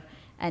tour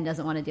and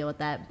doesn't want to deal with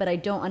that. But I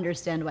don't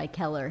understand why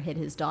Keller hid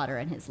his daughter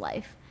and his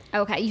life.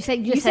 Okay, you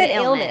said You said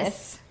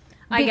illness.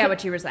 I get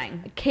what you were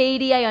saying.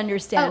 Katie, I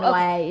understand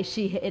why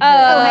she hit you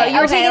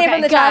were taking it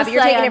from the top.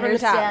 You're taking it from the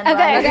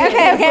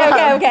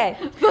top. Okay.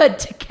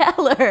 But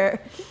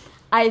Keller,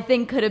 I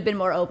think, could have been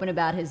more open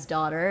about his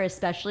daughter,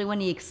 especially when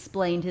he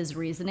explained his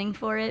reasoning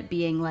for it,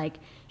 being like,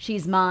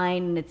 she's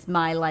mine, and it's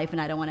my life, and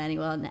I don't want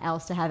anyone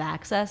else to have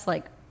access.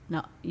 Like,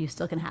 no, you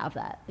still can have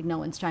that. Like, no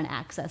one's trying to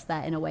access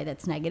that in a way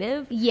that's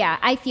negative. Yeah,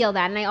 I feel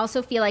that. And I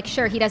also feel like,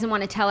 sure, he doesn't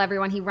want to tell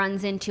everyone he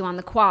runs into on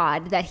the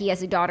quad that he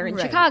has a daughter in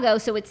Chicago,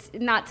 so it's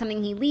not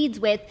something he leads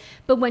with.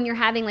 But when you're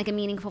having like a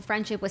meaningful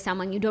friendship with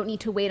someone, you don't need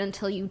to wait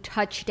until you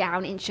touch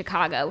down in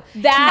Chicago.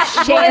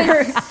 That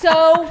was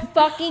so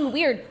fucking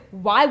weird.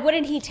 Why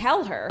wouldn't he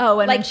tell her? Oh,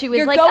 and when she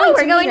was like, oh,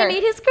 we're going to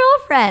meet his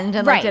girlfriend,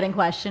 and like didn't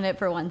question it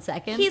for 1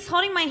 second. He's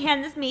holding my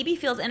hand. This maybe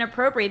feels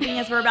inappropriate, being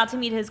as we're about to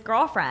meet his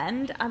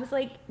girlfriend. I was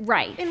like,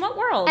 right. In what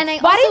world? And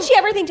why didn't she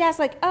ever think to ask,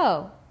 like,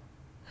 what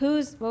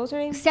was her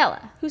name?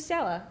 Stella. Who's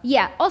Stella?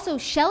 Yeah. Also,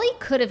 Shelley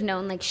could have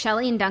known, like,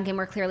 Shelley and Duncan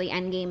were clearly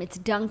endgame. It's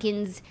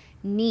Duncan's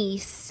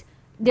niece.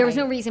 There was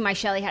no reason why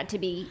Shelley had to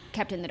be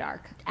kept in the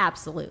dark.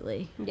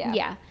 Absolutely.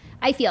 Yeah.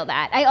 I feel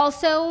that. I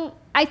also,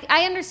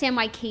 I understand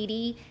why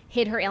Katie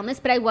hid her illness,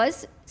 but I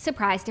was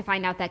surprised to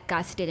find out that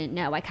Gus didn't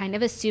know. I kind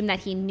of assumed that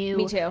he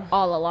knew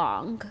all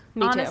along.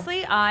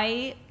 Honestly,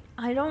 I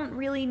don't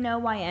really know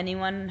why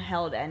anyone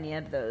held any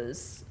of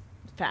those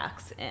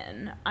facts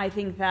in. I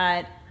think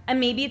that, and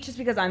maybe it's just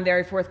because I'm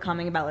very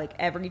forthcoming about like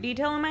every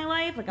detail in my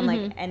life. Like I'm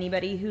like,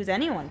 anybody who's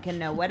anyone can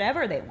know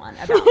whatever they want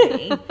about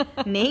me.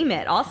 Name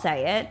it, I'll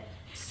say it.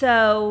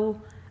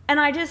 So, and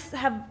I just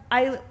have,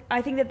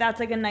 I think that that's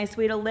like a nice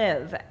way to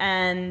live.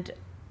 And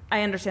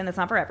I understand that's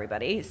not for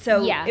everybody.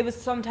 So it was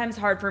sometimes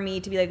hard for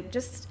me to be like,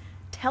 just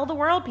tell the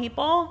world,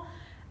 people.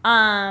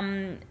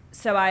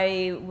 So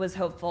I was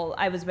hopeful.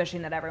 I was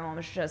wishing that everyone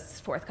was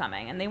just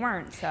forthcoming, and they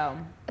weren't. So,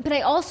 but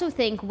I also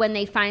think when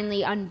they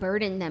finally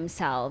unburdened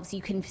themselves,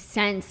 you can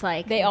sense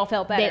like they all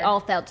felt better. They all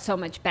felt so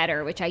much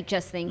better, which I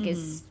just think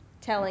is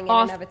telling in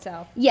and of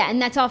itself. Yeah,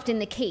 and that's often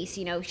the case.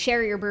 You know,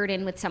 share your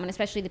burden with someone,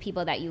 especially the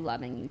people that you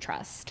love and you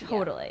trust.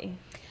 Totally.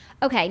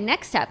 Okay,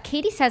 next up,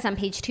 Katie says on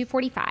page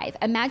 245,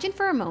 imagine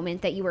for a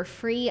moment that you were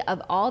free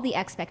of all the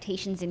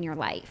expectations in your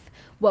life.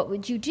 What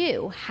would you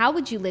do? How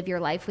would you live your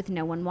life with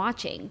no one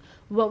watching?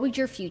 What would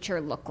your future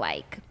look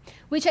like?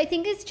 Which I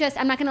think is just,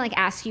 I'm not going to like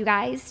ask you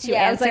guys to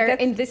answer.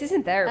 And this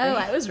isn't therapy. Oh,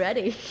 I was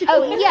ready.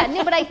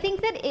 But I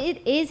think that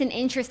it is an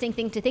interesting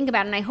thing to think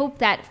about. And I hope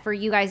that for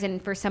you guys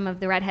and for some of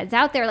the redheads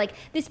out there, like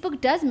this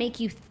book does make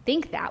you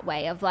think that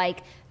way of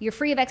like, you're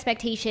free of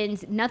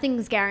expectations.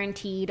 Nothing's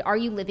guaranteed. Are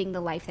you living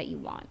the life that you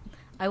want?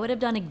 I would have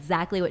done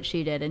exactly what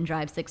she did and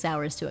drive 6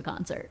 hours to a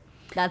concert.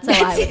 That's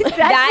how I would.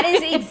 That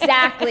is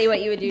exactly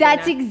what you would do.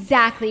 That's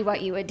exactly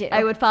what you would do.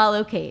 I would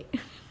follow Kate.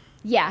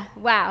 Yeah.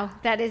 Wow.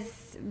 That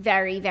is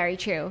very, very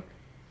true.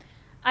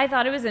 I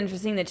thought it was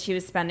interesting that she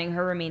was spending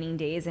her remaining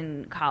days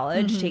in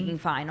college taking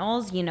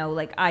finals. You know,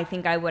 like I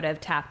think I would have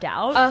tapped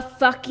out.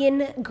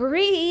 Fucking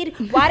agreed.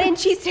 Why didn't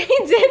she stay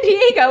in San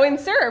Diego and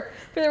surf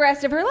for the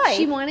rest of her life?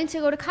 She wanted to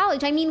go to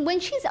college. I mean, when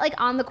she's like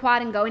on the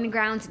quad and going to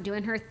grounds and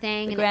doing her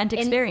thing. The Grant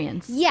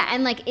experience. Yeah.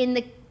 And like in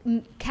the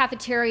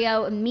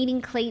cafeteria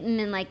meeting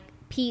Clayton and like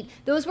Pete,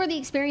 those were the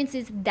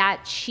experiences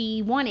that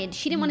she wanted.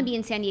 She didn't want to be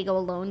in San Diego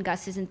alone.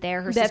 Gus isn't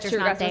there. Her sister's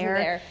not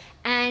there.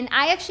 And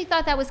I actually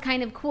thought that was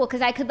kind of cool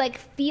because I could like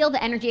feel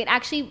the energy. It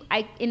actually,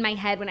 in my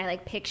head, when I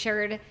like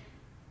pictured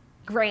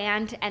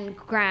Grant and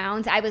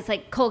grounds, I was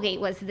like, Colgate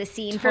was the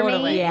scene for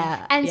me.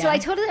 Yeah. And so I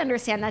totally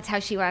understand that's how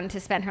she wanted to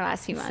spend her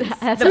last few months.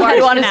 That's how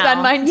I want to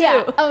spend mine too.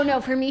 Yeah. Oh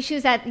no, for me, she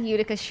was at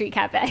Utica Street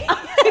Cafe. Ew.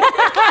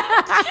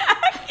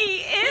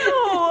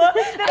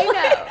 I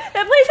know.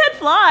 That place had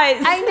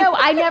flies. I know.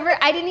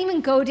 I didn't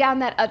even go down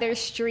that other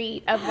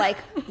street of like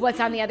what's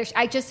on the other.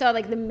 I just saw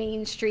like the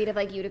main street of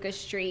like Utica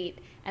Street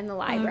and the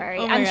library.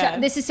 I'm sure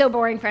this is so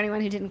boring for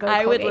anyone who didn't go to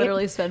Colgate. I would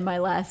literally spend my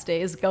last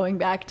days going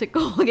back to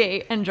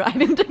Colgate and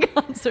driving to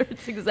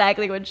concerts.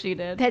 Exactly what she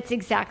did. That's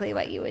exactly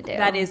what you would do.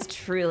 That is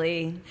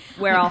truly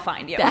where I'll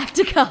find you. Back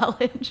to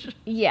college.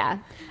 Yeah.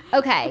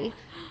 Okay.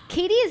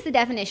 Katie is the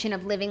definition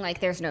of living like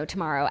there's no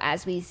tomorrow,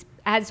 as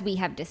we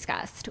have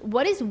discussed.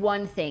 What is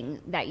one thing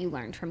that you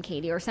learned from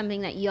Katie or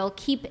something that you'll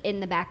keep in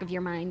the back of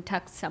your mind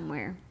tucked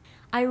somewhere?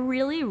 I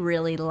really,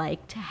 really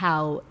liked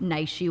how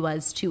nice she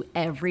was to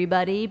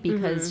everybody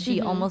because she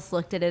almost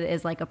looked at it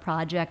as like a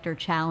project or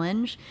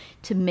challenge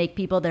to make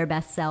people their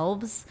best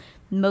selves.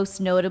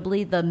 Most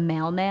notably, the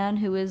mailman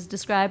who is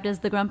described as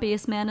the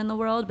grumpiest man in the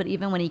world. But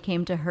even when he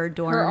came to her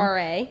dorm. Her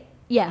RA.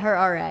 Yeah, her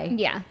RA.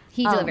 Yeah,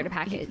 he delivered a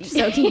package.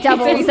 So he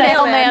doubles as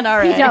mailman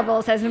RA. He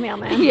doubles as a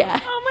mailman. Yeah.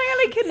 Oh my God,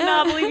 I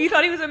cannot believe you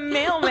thought he was a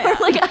mailman.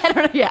 Like, I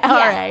don't know. Yeah, all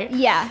right.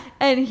 Yeah.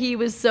 And he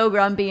was so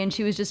grumpy, and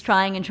she was just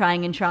trying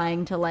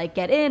to like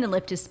get in and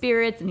lift his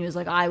spirits. And he was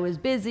like, I was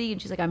busy.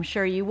 And she's like, I'm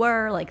sure you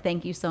were. Like,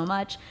 thank you so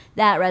much.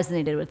 That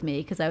resonated with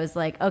me because I was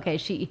like, okay,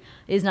 she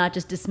is not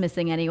just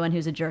dismissing anyone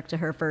who's a jerk to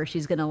her first.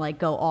 She's going to like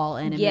go all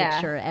in and make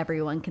sure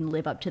everyone can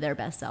live up to their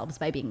best selves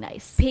by being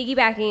nice.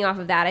 Piggybacking off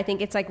of that, I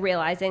think it's like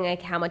realizing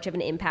like how much of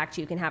an impact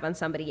you can have on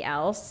somebody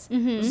else.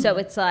 So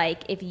it's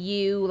like if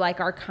you like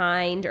are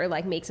kind or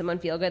like make someone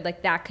feel good,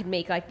 like that could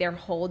make like their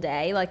whole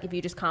day. Like if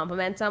you just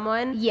compliment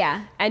someone.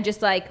 Yeah. And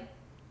just like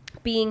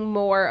being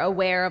more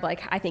aware of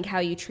like I think how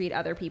you treat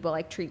other people,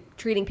 like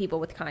treating people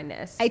with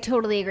kindness. I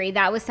totally agree.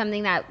 That was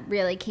something that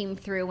really came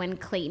through when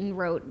Clayton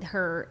wrote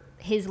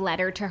his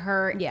letter to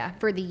her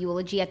for the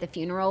eulogy at the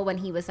funeral, when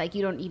he was like,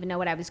 you don't even know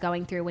what I was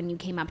going through when you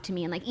came up to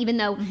me. And like, even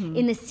though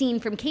in the scene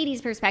from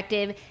Katie's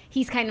perspective,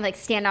 he's kind of like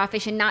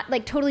standoffish and not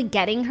like totally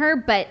getting her,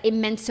 but it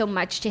meant so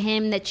much to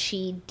him that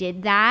she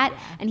did that.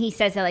 And he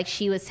says that like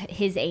she was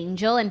his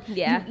angel. And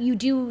you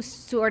do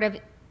sort of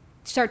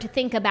start to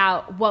think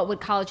about what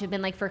would college have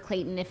been like for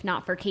Clayton if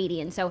not for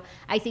Katie. And so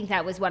I think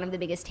that was one of the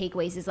biggest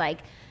takeaways, is like,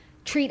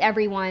 treat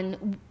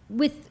everyone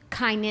with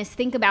kindness,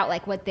 think about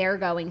like what they're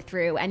going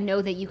through, and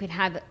know that you can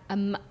have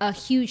a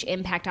huge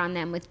impact on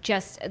them with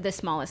just the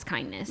smallest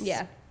kindness.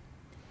 Yeah.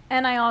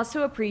 And I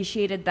also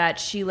appreciated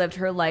that she lived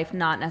her life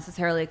not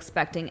necessarily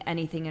expecting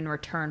anything in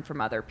return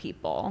from other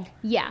people.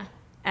 Yeah.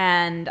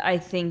 And I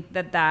think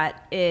that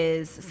that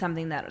is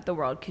something that the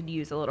world could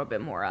use a little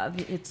bit more of.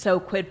 It's so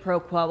quid pro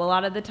quo a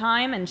lot of the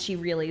time. And she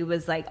really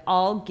was like,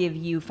 I'll give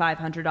you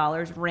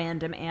 $500,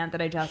 random aunt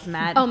that I just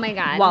met. Oh, my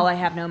God. While I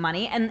have no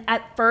money. And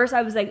at first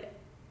I was like,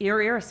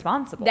 you're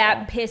irresponsible.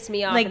 That pissed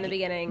me off like, in the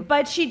beginning.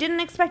 But she didn't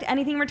expect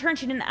anything in return.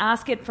 She didn't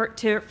ask it for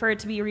it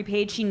to be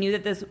repaid. She knew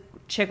that this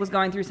chick was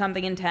going through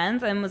something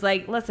intense and was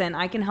like, listen,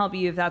 I can help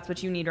you if that's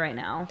what you need right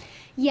now.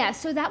 Yeah,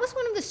 so that was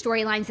one of the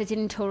storylines that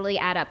didn't totally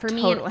add up for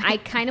me. And I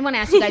kind of want to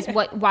ask you guys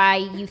why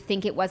you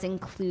think it was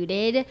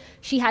included.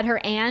 She had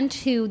her aunt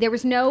who, there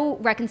was no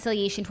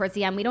reconciliation towards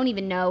the end. We don't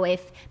even know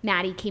if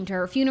Maddie came to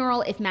her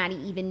funeral, if Maddie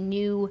even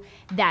knew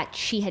that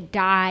she had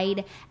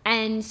died.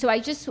 And so I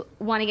just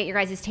want to get your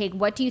guys' take.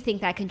 What do you think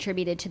that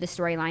contributed to the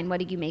storyline? What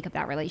did you make of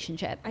that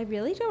relationship? I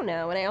really don't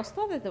know. And I also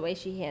thought that the way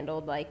she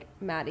handled like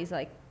Maddie's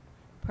like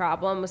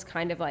problem was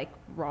kind of like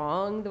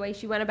wrong, the way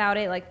she went about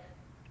it. Like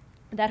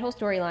that whole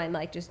storyline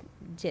like just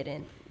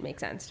didn't make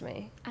sense to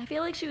me. I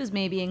feel like she was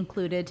maybe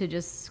included to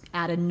just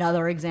add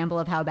another example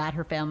of how bad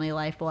her family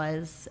life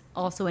was.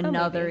 Also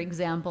another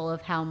example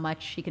of how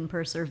much she can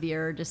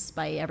persevere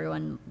despite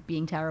everyone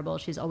being terrible.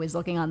 She's always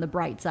looking on the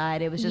bright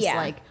side. It was just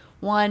like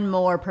one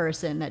more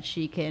person that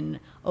she can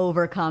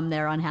overcome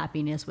their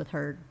unhappiness with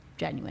her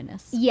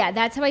genuineness. Yeah,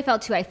 that's how I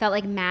felt too. I felt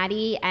like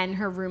Maddie and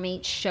her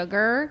roommate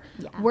Sugar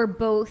were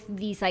both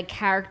these like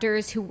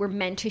characters who were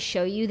meant to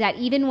show you that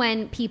even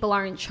when people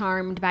aren't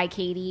charmed by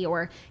Katie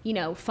or, you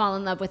know, fall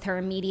in love with her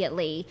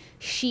immediately,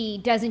 she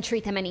doesn't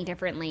treat them any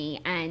differently,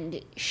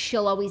 and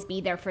she'll always be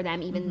there for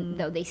them even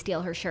though they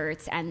steal her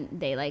shirts and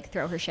they like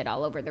throw her shit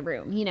all over the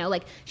room. You know,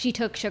 like she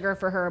took Sugar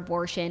for her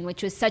abortion,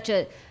 which was such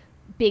a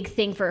big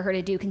thing for her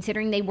to do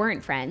considering they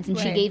weren't friends, and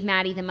she gave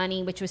Maddie the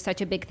money, which was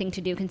such a big thing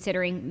to do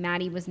considering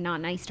Maddie was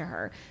not nice to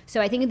her. So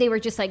I think they were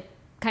just like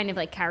kind of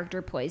like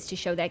character poised to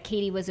show that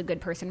Katie was a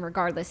good person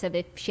regardless of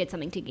if she had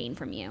something to gain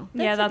from you.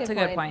 That's a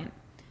good point.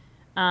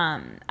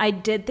 I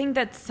did think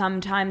that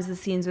sometimes the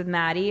scenes with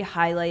Maddie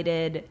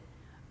highlighted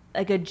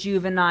like a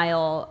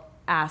juvenile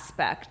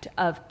aspect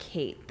of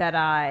Kate that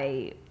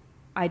I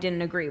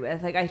didn't agree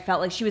with. Like I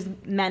felt like she was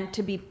meant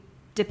to be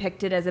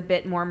depicted as a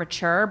bit more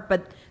mature,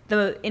 but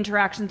the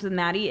interactions with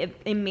Maddie,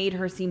 it made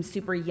her seem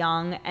super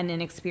young and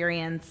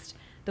inexperienced.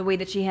 The way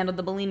that she handled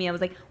the bulimia was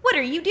like, what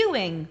are you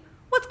doing?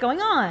 What's going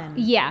on?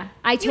 Yeah,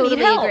 I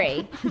totally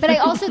agree. But I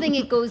also think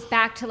it goes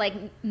back to like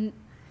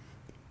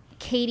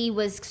Katie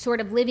was sort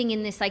of living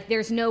in this like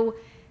there's no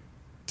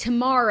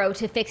tomorrow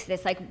to fix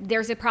this. Like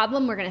there's a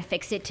problem, we're going to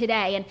fix it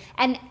today.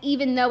 And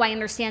even though I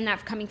understand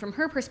that coming from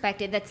her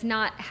perspective, that's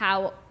not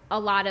how a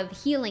lot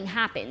of healing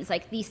happens.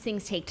 Like these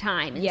things take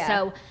time. And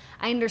so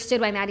I understood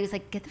why Maddie was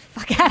like, get the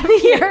fuck out of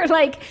here.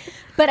 Like,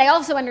 but I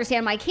also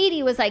understand why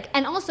Katie was like,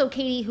 and also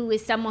Katie, who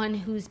is someone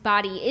whose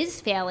body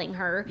is failing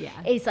her,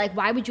 is like,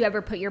 why would you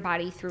ever put your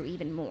body through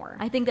even more?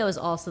 I think that was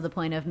also the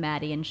point of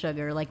Maddie and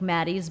Sugar. Like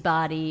Maddie's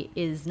body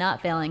is not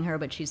failing her,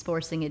 but she's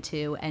forcing it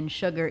to, and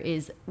Sugar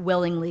is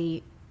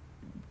willingly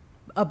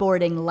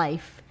aborting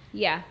life.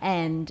 Yeah.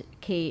 And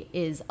Kate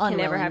is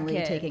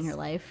unwillingly taking her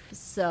life.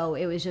 So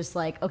it was just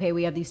like, okay,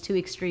 we have these two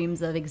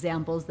extremes of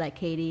examples that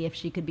Katie, if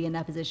she could be in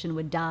that position,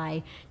 would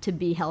die to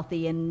be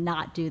healthy and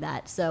not do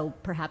that. So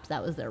perhaps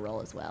that was their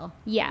role as well.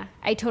 Yeah,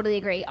 I totally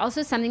agree.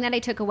 Also, something that I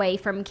took away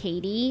from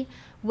Katie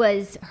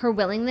was her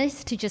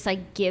willingness to just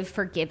like give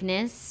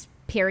forgiveness,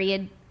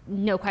 period,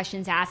 no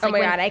questions asked. Oh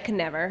like my God, I could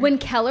never. When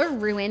Keller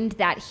ruined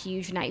that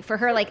huge night for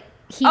her, like,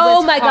 he Oh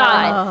was my hard.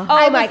 God. Oh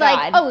I my was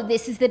like, God. oh,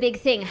 this is the big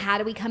thing. How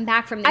do we come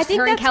back from this? I think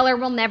Her and that's- Keller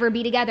will never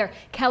be together.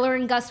 Keller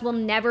and Gus will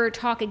never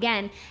talk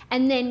again.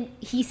 And then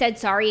he said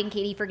sorry and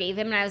Katie forgave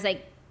him. And I was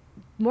like,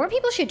 more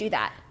people should do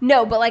that.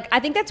 No, but like I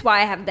think that's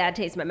why I have a bad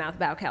taste in my mouth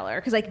about Keller,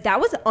 because like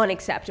that was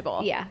unacceptable.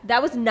 Yeah.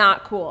 that was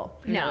not cool.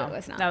 No, it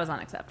was not. That was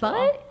unacceptable.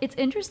 But it's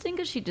interesting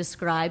because she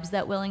describes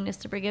that willingness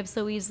to forgive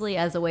so easily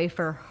as a way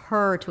for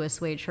her to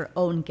assuage her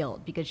own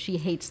guilt because she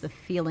hates the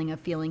feeling of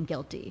feeling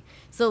guilty.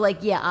 So, like,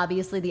 yeah,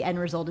 obviously the end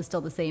result is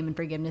still the same and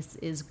forgiveness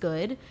is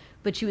good,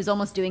 but she was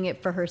almost doing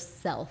it for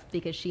herself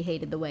because she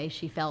hated the way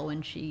she felt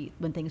when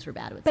things were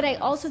bad with But I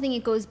someone else. also think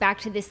it goes back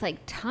to this like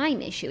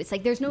time issue. It's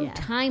like there's no Yeah.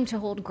 time to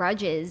hold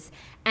grudges.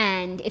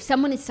 And if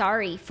someone is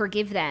sorry,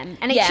 forgive them.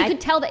 And Yeah, she I-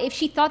 could tell that if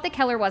she thought that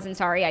Keller wasn't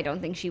sorry, I don't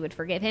think she would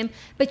forgive him.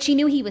 But she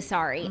knew he was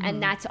sorry,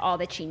 and that's all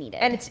that she needed.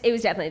 And it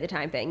was definitely the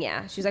time thing.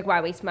 Yeah, she was like,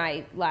 "Why waste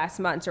my last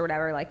months or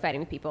whatever like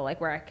fighting with people like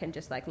where I can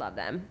just like love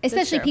them." That's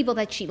especially true. people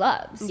that she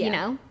loves, you Yeah.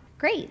 know?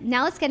 Great.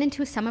 Now let's get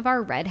into some of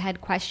our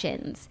redhead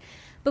questions.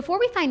 Before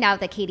we find out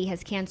that Katie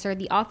has cancer,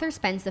 the author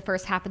spends the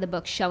first half of the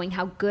book showing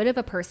how good of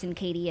a person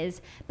Katie is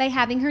by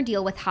having her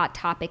deal with hot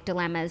topic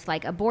dilemmas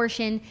like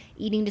abortion,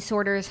 eating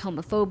disorders,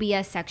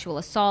 homophobia, sexual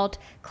assault,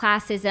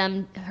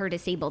 classism, her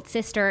disabled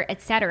sister,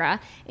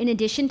 etc., in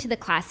addition to the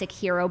classic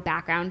hero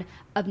background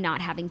of not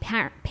having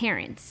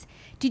parents.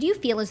 Did you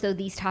feel as though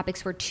these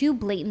topics were too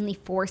blatantly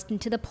forced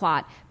into the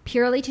plot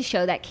purely to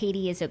show that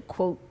Katie is a,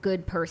 quote,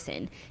 good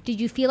person?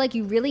 Did you feel like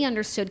you really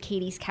understood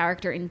Katie's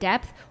character in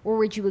depth, or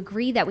would you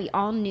agree that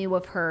all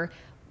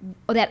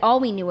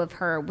we knew of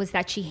her was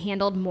that she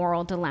handled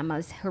moral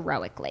dilemmas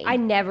heroically? I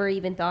never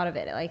even thought of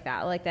it like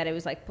that it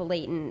was like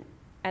blatant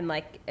and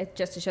like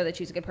just to show that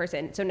she's a good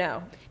person. So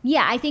no.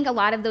 Yeah, I think a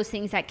lot of those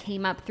things that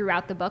came up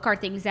throughout the book are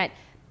things that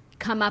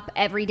come up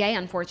every day,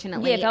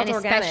 unfortunately, Yeah, it felt and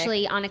organic.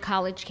 especially on a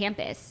college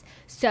campus.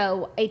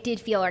 So it did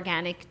feel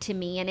organic to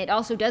me, and it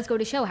also does go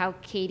to show how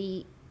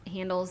Katie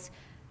handles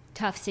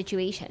tough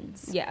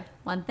situations. Yeah.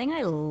 One thing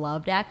I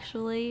loved,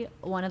 actually,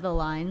 one of the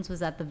lines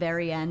was at the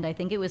very end. I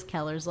think it was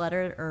Keller's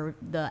letter or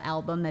the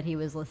album that he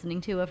was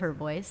listening to of her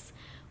voice,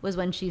 was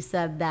when she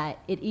said that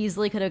it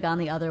easily could have gone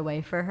the other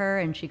way for her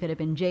and she could have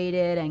been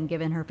jaded and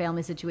given her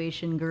family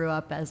situation grew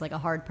up as like a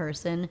hard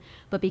person.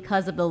 But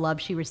because of the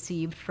love she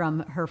received from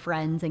her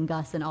friends and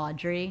Gus and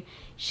Audrey,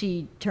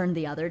 she turned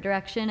the other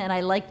direction. And I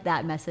liked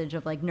that message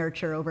of like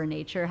nurture over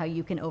nature, how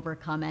you can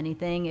overcome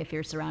anything if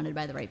you're surrounded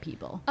by the right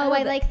people. Oh,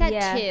 I like that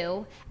yeah.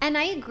 too. And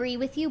I agree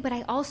with you, but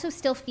I also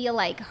still feel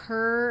like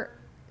her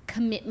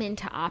commitment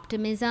to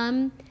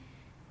optimism,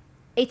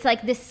 it's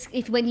like this,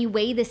 if when you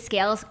weigh the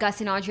scales,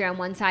 Gus and Audrey on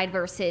one side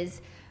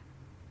versus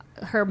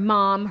her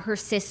mom, her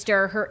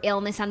sister, her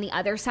illness on the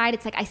other side,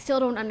 it's like I still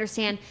don't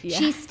understand. Yeah.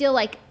 She's still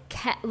like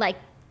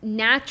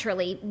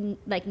naturally,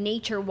 like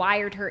nature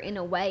wired her in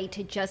a way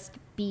to just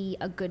be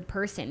a good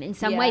person in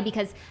some Yeah. way,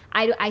 because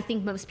I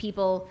think most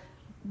people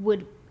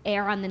would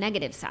err on the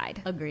negative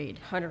side. Agreed.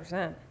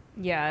 100%.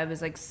 Yeah, it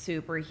was like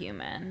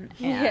superhuman.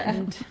 Yeah.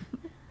 And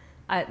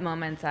at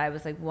moments I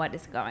was like, what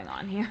is going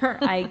on here?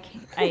 I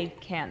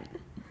can't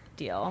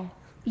deal.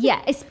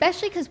 Yeah,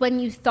 especially because when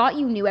you thought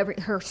you knew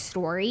her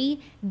story,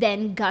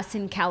 then Gus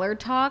and Keller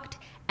talked,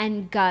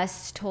 and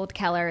Gus told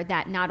Keller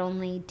that not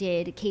only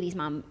did Katie's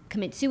mom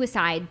commit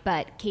suicide,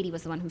 but Katie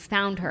was the one who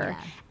found her.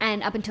 Yeah.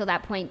 And up until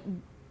that point,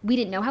 we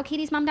didn't know how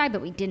Katie's mom died,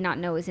 but we did not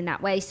know it was in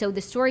that way. So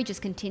the story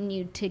just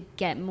continued to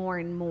get more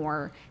and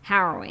more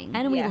harrowing.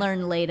 And we Yeah.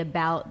 learned late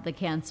about the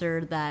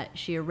cancer that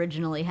she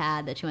originally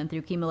had, that she went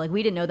through chemo. Like,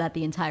 we didn't know that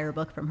the entire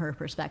book from her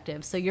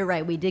perspective. So you're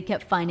right. We did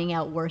keep finding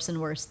out worse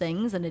and worse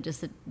things, and it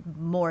just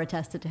more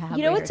attested to how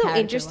You know great what's her so character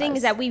interesting was.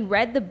 is that we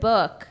read the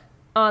book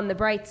on the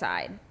bright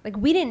side. Like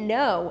we didn't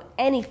know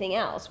anything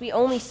else. We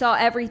only saw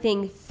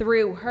everything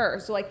through her.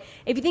 So like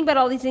if you think about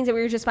all these things that we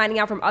were just finding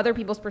out from other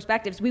people's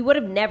perspectives, we would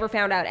have never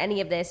found out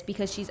any of this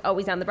because she's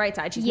always on the bright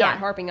side. She's Yeah. not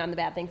harping on the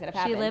bad things that have she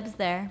happened. lives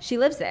there. She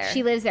lives there.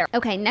 She lives there.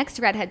 Okay, next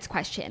redhead's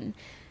question.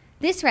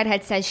 This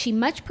redhead says she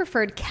much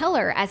preferred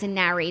Keller as a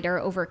narrator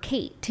over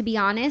Kate. To be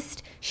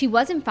honest, she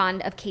wasn't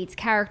fond of Kate's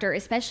character,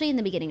 especially in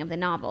the beginning of the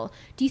novel.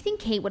 Do you think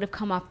Kate would have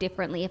come off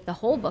differently if the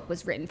whole book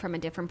was written from a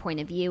different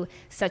point of view,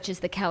 such as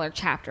the Keller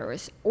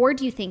chapters? Or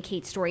do you think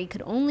Kate's story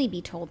could only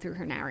be told through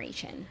her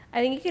narration?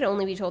 I think it could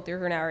only be told through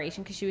her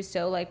narration because she was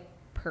so like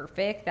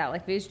perfect that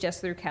like if it was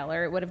just through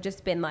Keller, it would have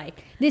just been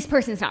like, This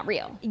person's not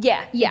real.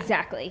 yeah, Yeah.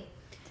 exactly.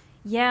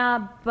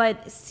 Yeah,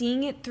 but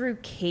seeing it through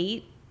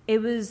Kate,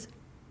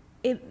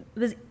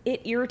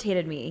 it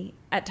irritated me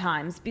at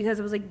times because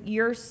it was like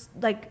you're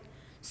like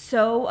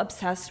so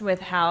obsessed with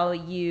how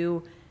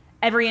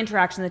every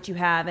interaction that you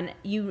have, and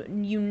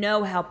you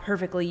know how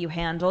perfectly you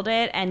handled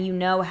it, and you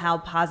know how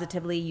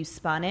positively you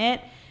spun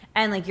it,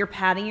 and like you're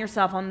patting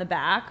yourself on the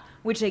back,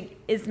 which like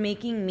is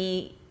making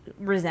me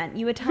resent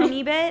you a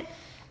tiny bit.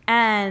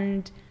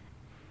 And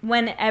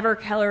whenever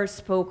Keller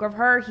spoke of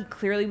her, he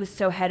clearly was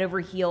so head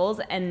over heels,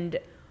 and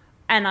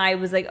I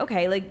was like,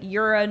 okay, like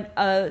you're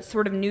a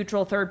sort of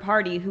neutral third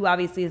party who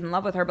obviously is in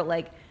love with her, but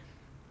like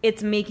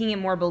it's making it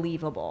more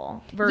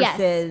believable versus.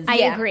 Yes, I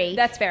agree.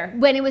 That's fair.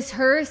 When it was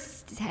her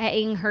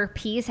saying her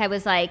piece, I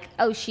was like,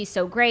 oh, she's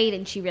so great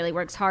and she really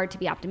works hard to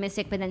be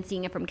optimistic. But then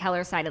seeing it from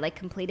Keller's side, it like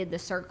completed the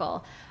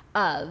circle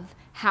of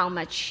how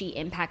much she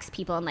impacts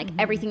people and like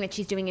everything that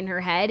she's doing in her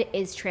head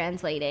is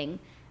translating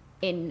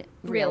in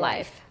real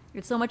life.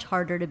 It's so much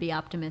harder to be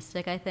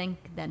optimistic, I think,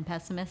 than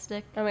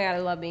pessimistic. Oh my God, I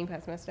love being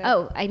pessimistic.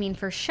 Oh, I mean,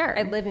 for sure.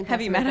 I live in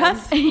Have you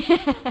pessimism.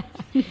 met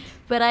us?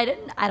 But I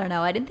don't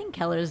know. I didn't think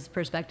Keller's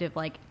perspective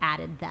like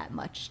added that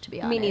much, to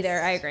be honest. Me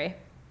neither. I agree.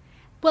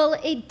 Well,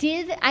 it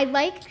did.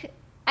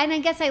 And I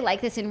guess I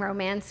like this in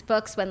romance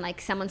books when like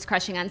someone's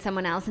crushing on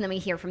someone else and then we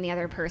hear from the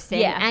other person.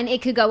 Yeah. And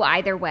it could go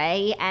either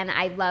way. And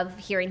I love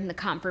hearing the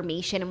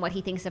confirmation and what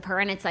he thinks of her.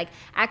 And it's like,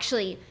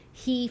 actually,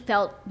 he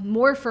felt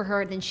more for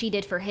her than she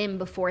did for him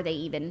before they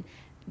even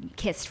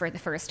kissed for the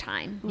first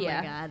time. Oh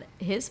my God.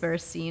 His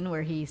first scene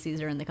where he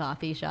sees her in the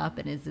coffee shop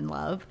and is in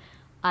love.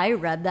 I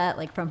read that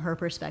like from her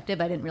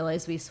perspective. I didn't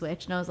realize we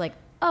switched. And I was like,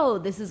 oh,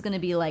 this is going to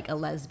be like a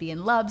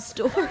lesbian love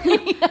story.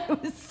 I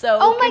was so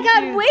Oh my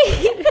God,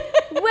 wait.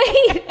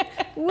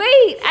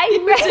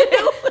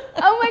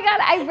 Oh my God,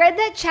 I read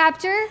that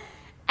chapter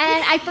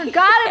and I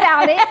forgot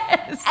about it.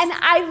 And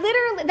I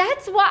literally,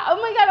 that's why, oh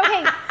my God,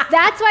 okay.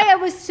 That's why I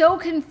was so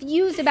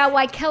confused about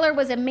why Keller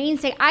was a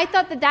mainstay. I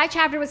thought that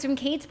chapter was from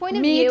Kate's point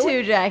of view. Me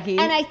too, Jackie.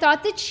 And I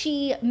thought that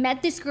she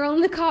met this girl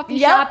in the coffee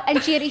Yep. shop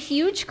and she had a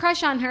huge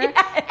crush on her.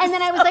 Yes, And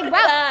then I was so like,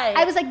 wow. did I.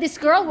 I was like, this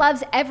girl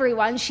loves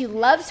everyone. She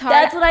loves hard.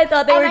 That's what I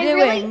thought they And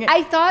were I doing.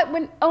 I thought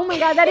oh my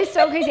God, that is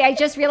so crazy. I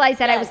just realized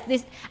that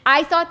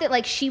I thought that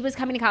like she was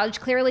coming to college.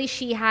 Clearly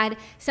she had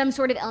some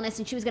sort of illness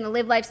and she was going to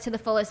live life to the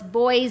fullest.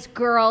 Boys,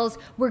 girls,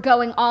 we're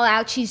going all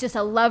out. She's just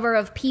a lover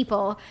of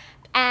people.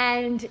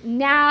 And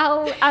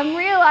now I'm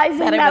realizing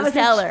that that it was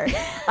was Keller.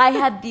 I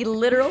had the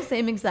literal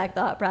same exact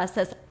thought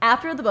process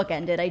after the book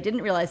ended. I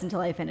didn't realize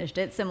until I finished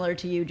it, similar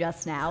to you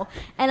just now.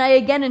 And I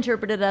again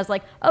interpreted it as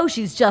like, oh,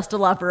 she's just a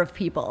lover of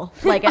people.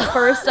 Like at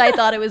first I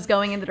thought it was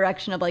going in the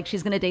direction of like,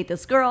 she's going to date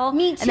this girl.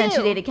 Me too. And then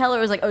she dated Keller.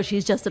 It was like, oh,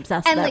 she's just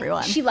obsessed and with like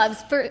everyone. she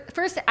loves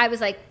first I was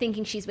like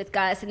thinking she's with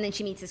Gus and then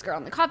she meets this girl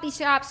in the coffee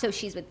shop, so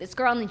she's with this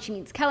girl and then she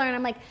meets Keller and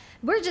I'm like,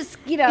 we're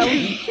just getting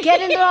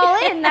it all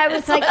in. And I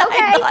was like,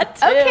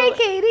 okay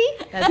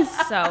Katie.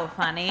 That's so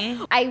funny.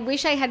 I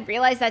wish I had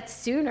realized that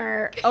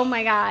sooner. Oh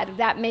my God,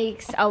 that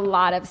makes a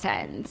lot of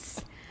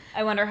sense.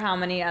 I wonder how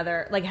many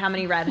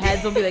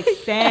redheads will be like,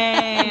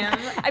 same.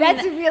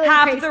 That's really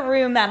half crazy. the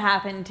room that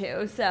happened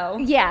to, so.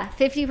 Yeah,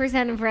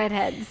 50% of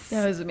redheads.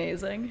 That was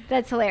amazing.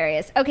 That's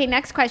hilarious. Okay,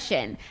 next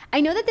question.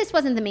 I know that this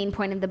wasn't the main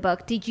point of the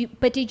book. Did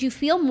you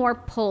feel more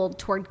pulled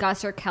toward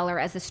Gus or Keller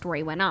as the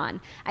story went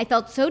on? I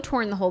felt so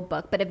torn the whole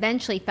book, but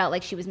eventually felt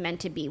like she was meant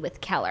to be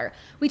with Keller.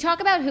 We talk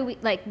about who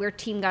we're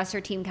Team Gus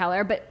or Team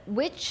Keller, but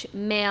which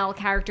male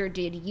character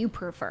did you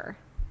prefer?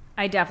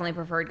 I definitely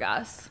preferred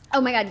Gus.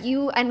 Oh my God,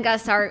 you and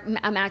Gus are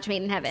a match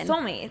made in heaven.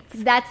 Soulmates.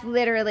 That's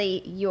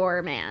literally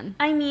your man.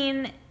 I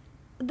mean,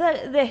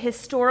 the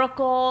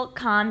historical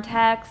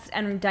context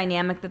and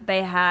dynamic that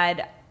they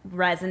had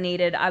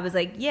resonated. I was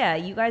like, yeah,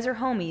 you guys are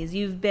homies.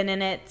 You've been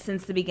in it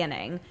since the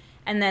beginning.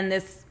 And then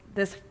this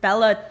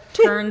fella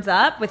turns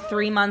up with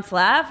 3 months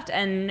left,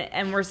 and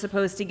we're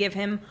supposed to give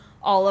him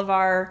all of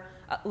our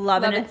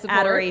love and support.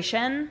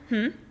 adoration.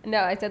 No,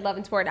 I said love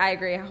and support. I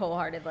agree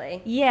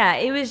wholeheartedly. Yeah,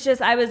 it was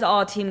just, I was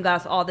all Team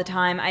Gus all the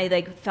time. I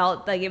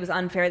felt like it was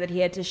unfair that he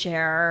had to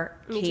share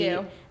Me Kate.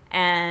 too.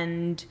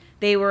 And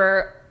they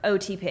were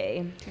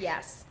OTP.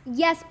 Yes.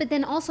 Yes, but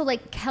then also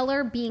like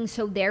Keller being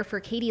so there for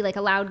Katie like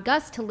allowed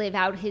Gus to live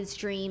out his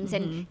dreams,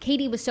 and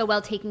Katie was so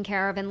well taken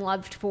care of and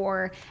loved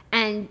for.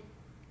 And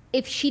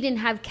if she didn't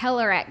have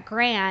Keller at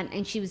Grant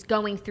and she was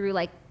going through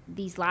like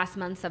these last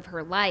months of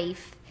her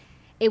life,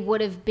 it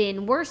would have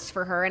been worse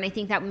for her. And I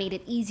think that made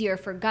it easier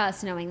for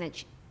Gus knowing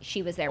that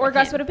she was there Or with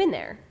Gus him. would have been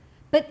there.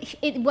 But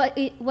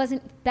it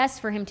wasn't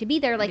best for him to be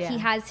there. Like Yeah. he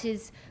has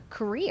his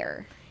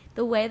career.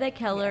 The way that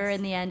Keller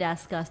in the end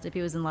asked Gus if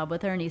he was in love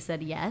with her and he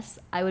said yes,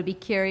 I would be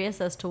curious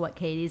as to what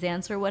Katie's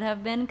answer would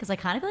have been, because I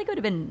kind of feel like it would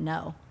have been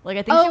no. Like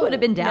I think she would have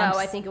been down. no, to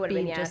I think it would have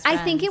been being yes. just I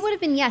think it friends. would have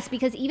been yes,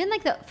 because even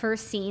like the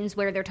first scenes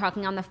where they're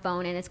talking on the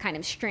phone and it's kind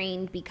of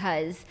strained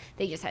because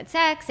they just had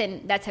sex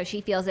and that's how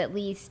she feels at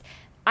least.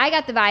 I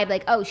got the vibe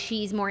like, oh,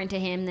 she's more into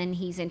him than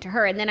he's into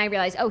her. And then I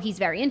realized, oh, he's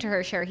very into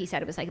her. Sure, he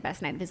said it was like the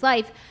best night of his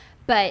life,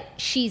 but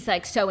she's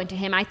like so into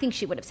him. I think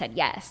she would have said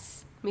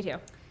yes. Me too.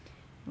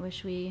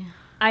 Wish we.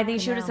 I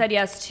think she would have said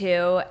yes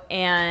too,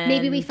 and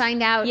Maybe we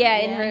find out. Yeah,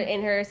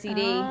 in her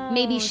CD.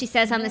 Maybe she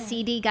says on the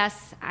CD,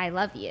 Gus, I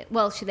love you.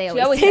 Well, they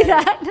always, always say said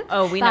that.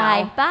 Oh, we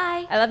Bye. know.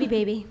 Bye. I love you,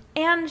 baby.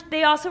 And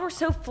they also were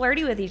so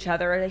flirty with each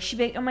other. Like she'd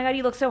be, oh my god,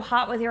 you look so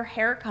hot with your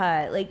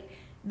haircut. Like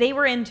they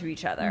were into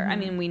each other. I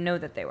mean, we know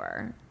that they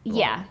were. Well,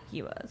 Yeah.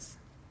 he was.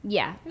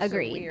 Yeah, It's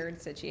agreed. a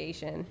weird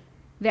situation.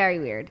 Very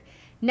weird.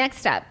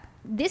 Next up,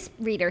 This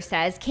reader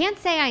says, can't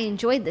say I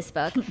enjoyed this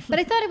book, but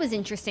I thought it was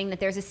interesting that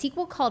there's a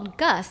sequel called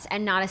Gus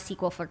and not a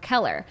sequel for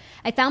Keller.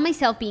 I found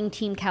myself being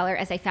Team Keller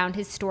as I found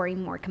his story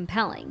more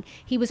compelling.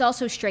 He was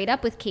also straight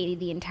up with Katie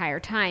the entire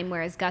time,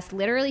 whereas Gus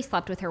literally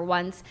slept with her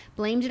once,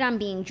 blamed it on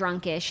being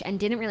drunkish, and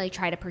didn't really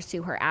try to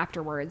pursue her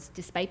afterwards,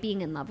 despite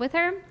being in love with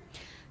her.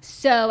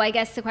 So I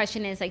guess the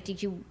question is, like,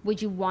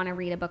 would you want to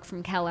read a book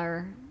from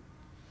Keller?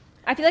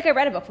 I feel like I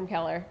read a book from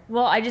Keller.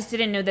 Well, I just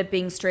didn't know that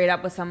being straight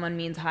up with someone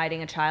means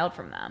hiding a child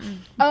from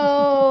them.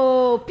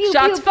 Oh, pew,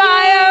 Shots pew, pew.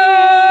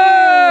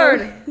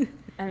 fired!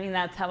 I mean,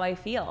 that's how I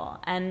feel.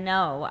 And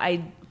no,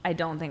 I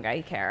don't think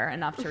I care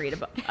enough to read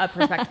a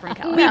perspective from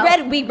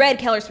Keller. We read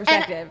Keller's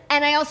perspective.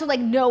 And I also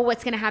know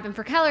what's going to happen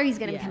for Keller. He's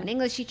going to become an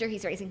English teacher.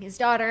 He's raising his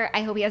daughter.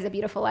 I hope he has a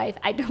beautiful life.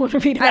 I don't want to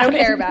read about it. I don't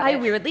care about I it.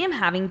 weirdly am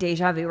having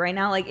deja vu right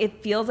now. Like,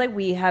 it feels like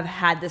we have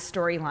had this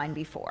storyline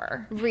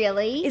before.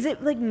 Really? Is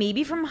it like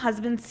maybe from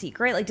Husband's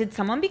Secret? Like, did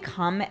someone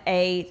become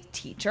a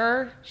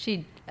teacher?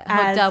 She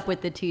hooked up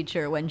with the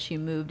teacher when she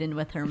moved in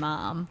with her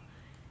mom.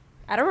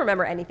 I don't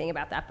remember anything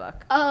about that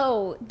book.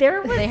 Oh, They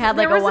had,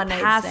 like, there was a one-night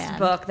past stand.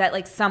 book that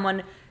like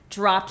someone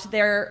dropped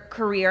their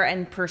career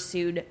and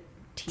pursued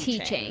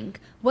teaching.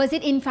 Was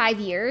it in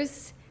 5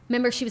 years?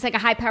 Remember, she was like a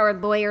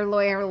high-powered lawyer.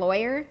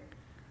 Nah,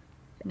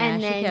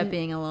 And she then kept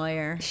being a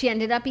lawyer. she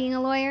ended up being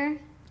a lawyer?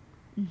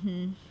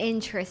 Mm-hmm.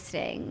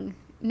 Interesting.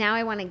 Now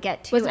I want to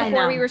get to Was it. it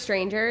Before We Were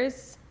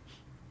Strangers?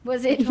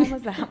 Was it? Which one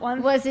was that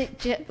one? Was it?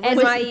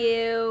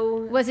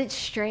 NYU? Was it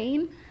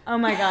Strain? Oh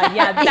my God,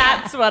 yeah,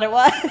 that's what it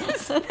was.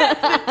 That's the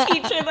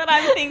teacher that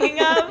I'm thinking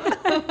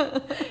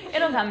of.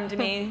 It'll come to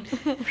me.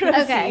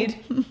 Okay.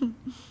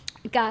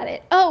 Got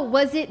it. Oh,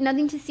 was it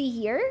Nothing to See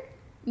Here?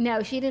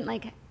 No, she didn't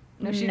like.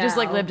 No, she just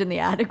like lived in the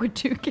attic with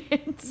 2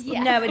 kids.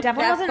 Yeah. No, it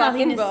definitely That wasn't Nothing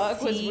fucking to book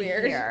See was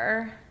weird.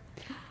 Here.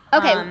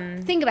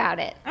 Okay, think about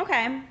it.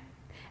 Okay.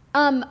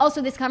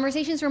 Also, this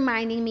conversation is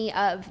reminding me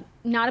of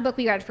not a book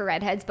we read for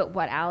redheads, but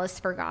What Alice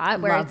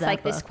Forgot, where Love it's that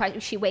like this book. question.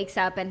 She wakes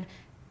up and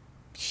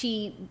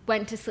she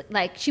went to sleep,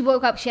 like she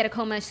woke up, she had a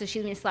coma, so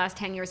she missed the last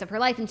 10 years of her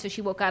life, and so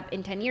she woke up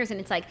in 10 years, and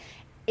it's like,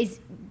 is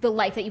the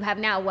life that you have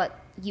now what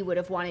you would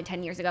have wanted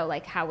 10 years ago?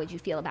 Like, how would you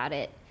feel about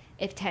it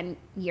if 10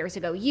 years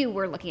ago you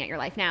were looking at your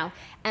life now?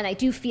 And I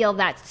do feel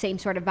that same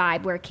sort of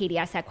vibe where Katie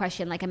asked that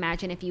question, like,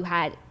 imagine if you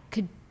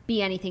could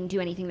be anything, do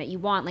anything that you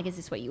want, like, is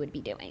this what you would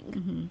be doing?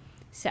 Mm-hmm.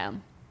 So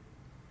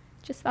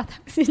just thought that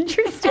was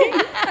interesting.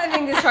 I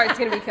think this part's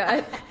going to be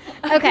cut.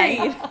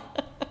 Okay.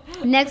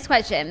 Next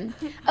question.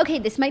 Okay,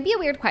 this might be a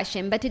weird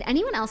question, but did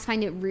anyone else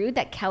find it rude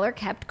that Keller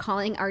kept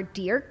calling our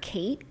dear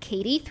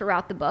Katie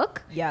throughout the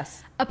book?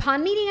 Yes.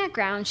 Upon meeting at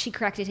ground, she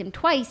corrected him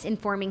twice,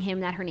 informing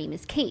him that her name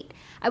is Kate.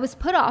 I was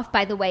put off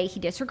by the way he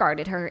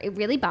disregarded her. It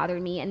really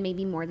bothered me, and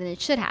maybe more than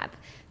it should have.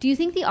 Do you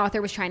think the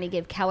author was trying to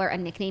give Keller a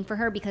nickname for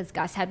her because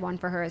Gus had one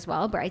for her as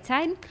well,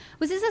 Brightside?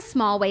 Was this a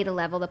small way to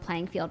level the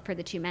playing field for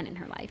the 2 men in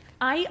her life?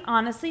 I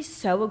honestly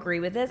so agree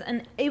with this,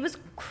 and it was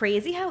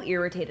crazy how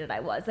irritated I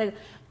was. Like,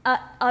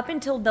 up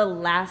until the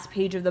last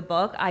page of the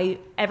book,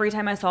 every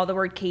time I saw the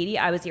word Katie,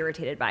 I was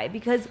irritated by it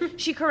because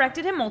she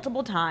corrected him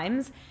multiple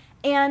times.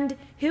 And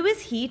who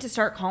is he to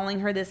start calling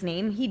her this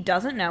name? He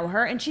doesn't know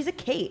her, and she's a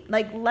Kate.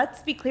 Like,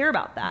 let's be clear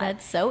about that.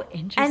 That's so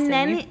interesting. And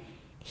then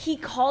he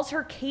calls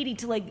her Katie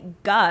to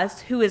like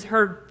Gus, who is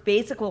her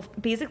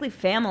basically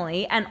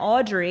family, and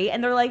Audrey,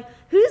 and they're like,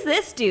 "Who's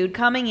this dude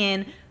coming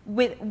in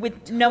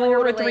with knowing her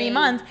for 3 Totally.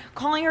 months,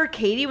 calling her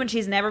Katie when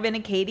she's never been a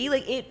Katie?"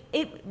 Like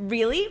it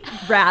really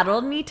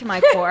rattled me to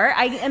my core.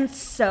 I am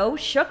so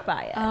shook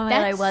by it. Oh my God,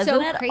 That's I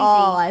wasn't so at crazy.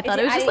 all. I thought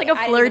it was I just like a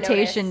didn't even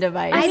flirtation notice.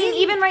 device. I mean,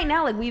 even right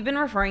now, like we've been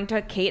referring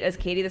to Kate as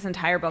Katie this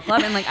entire book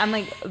club, and like I'm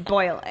like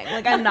boiling.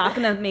 Like I'm not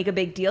gonna make a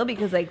big deal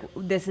because like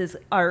this is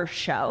our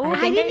show.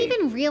 I didn't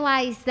even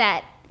realize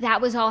that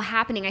was all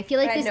happening. I feel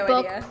like I had this no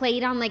book idea.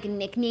 played on like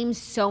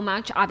nicknames so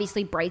much.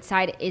 Obviously,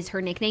 Brightside is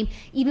her nickname.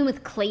 Even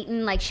with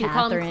Clayton, like she would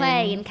call him Catherine.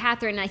 Clay and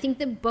Catherine. And I think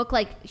the book,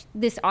 like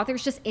this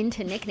author's just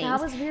into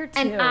nicknames. That was weird,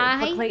 And too. But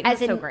I, Clayton as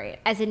was so a great.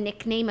 as a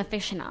nickname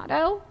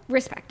aficionado,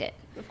 respect it.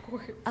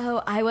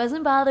 Oh, I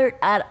wasn't bothered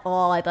at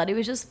all. I thought he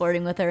was just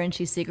flirting with her, and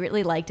she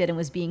secretly liked it and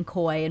was being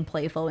coy and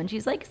playful. And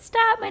she's like,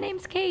 "Stop, my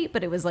name's Kate,"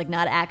 but it was like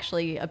not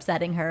actually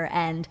upsetting her.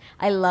 And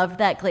I loved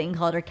that Clayton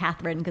called her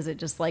Catherine because it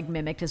just like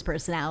mimicked his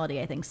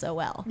personality, I think, so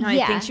well. No, I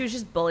Yeah. think she was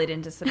just bullied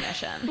into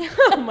submission.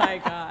 Oh my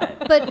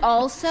God. But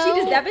also,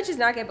 That bitch does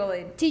not get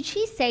bullied. did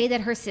she say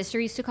that her sister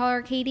used to call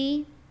her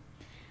Katie?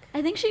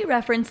 I think she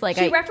referenced like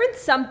She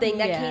referenced something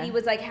that Yeah. Katie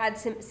was like had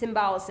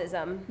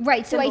symbolicism.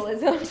 Right. So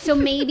Symbolism. so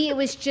maybe it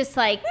was just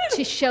like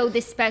to show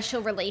this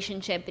special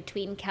relationship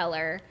between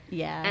Keller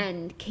Yeah.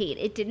 and Kate.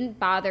 It didn't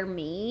bother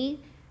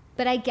me,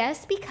 but I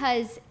guess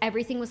because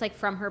everything was like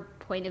from her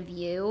point of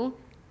view,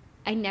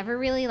 I never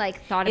really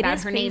like thought It about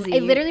is her name. crazy.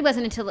 It literally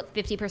wasn't until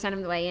 50%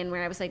 of the way in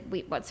where I was like,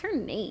 wait, what's her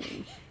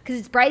name? Because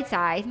it's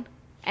Brightside,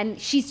 and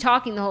she's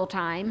talking the whole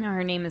time. No,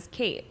 her name is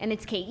Kate. And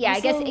it's Kate. Yeah, I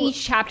guess Also-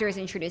 each chapter is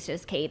introduced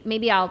as Kate.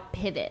 Maybe I'll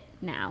pivot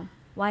now.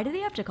 Why do they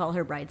have to call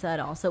her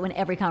Brightside also in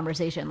every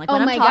conversation? Like Oh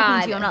when my I'm talking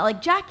God. to you, I'm not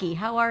like, Jackie,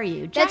 how are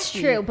you? Jackie. That's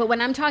true, but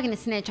when I'm talking to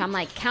Snitch, I'm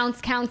like,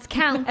 counts.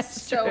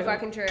 So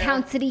fucking true.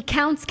 Countity,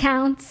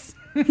 counts.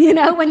 You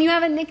know, when you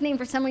have a nickname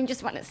for someone, you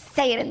just want to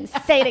say it and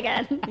say it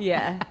again.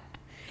 Yeah.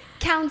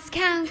 Counts.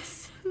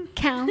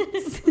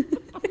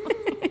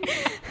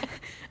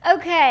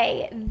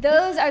 Okay,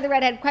 those are the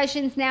redhead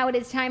questions. Now it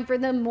is time for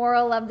the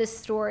moral of the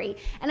story.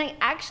 And I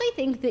actually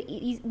think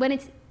that when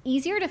it's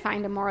easier to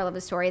find a moral of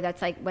a story,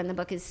 that's like when the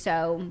book is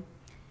so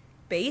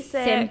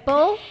Basic.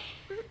 simple.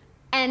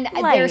 And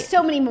Light. there's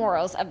so many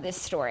morals of this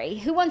story.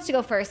 Who wants to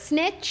go first?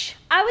 Snitch?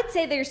 I would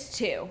say there's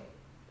 2.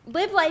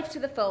 Live life to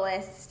the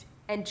fullest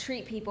and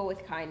treat people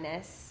with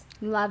kindness.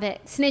 Love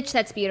it. Snitch,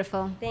 that's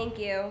beautiful. Thank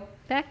you.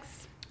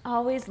 Bex?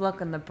 Always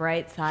look on the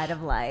bright side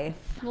of life.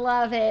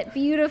 Love it.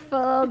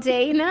 Beautiful.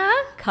 Dana?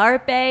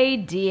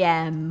 Carpe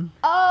diem.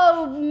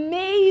 Oh,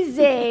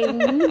 amazing.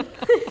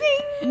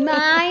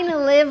 Mine,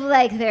 live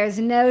like there's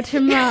no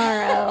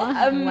tomorrow.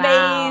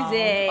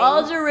 Amazing.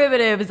 All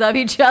derivatives of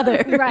each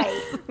other. Right.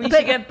 We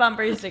should get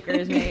bumper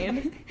stickers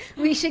made.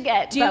 We should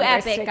get Do bumper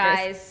epic, stickers.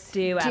 guys.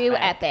 Do Do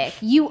epic.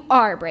 You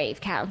are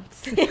brave,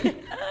 counts.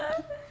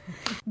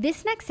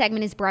 This next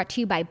segment is brought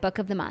to you by Book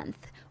of the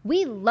Month.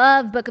 We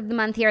love Book of the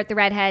Month here at the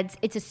Redheads.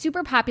 It's a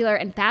super popular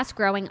and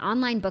fast-growing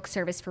online book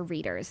service for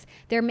readers.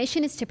 Their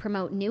mission is to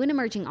promote new and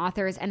emerging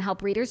authors and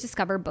help readers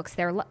discover books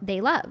they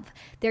love.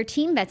 Their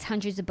team vets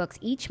hundreds of books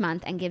each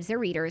month and gives their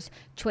readers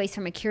choice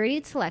from a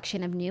curated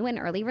selection of new and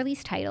early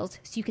release titles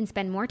so you can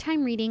spend more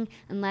time reading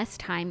and less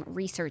time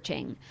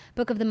researching.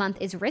 Book of the Month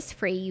is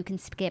risk-free. You can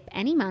skip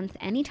any month,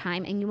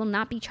 anytime, and you will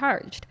not be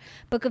charged.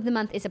 Book of the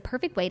Month is a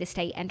perfect way to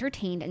stay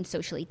entertained and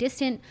socially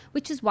distant,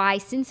 which is why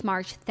since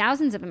March,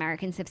 thousands of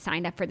Americans have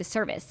signed up for the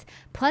service.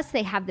 Plus,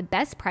 they have the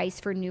best price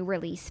for new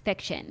release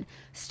fiction.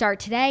 Start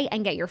today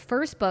and get your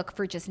first book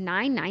for just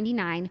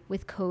 $9.99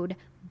 with code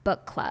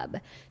Book Club.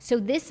 So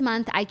this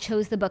month I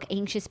chose the book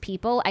Anxious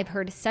People. I've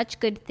heard such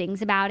good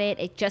things about it.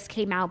 It just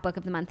came out. Book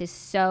of the Month is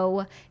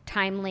so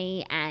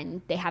timely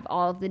and they have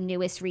all of the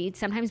newest reads,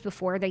 sometimes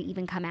before they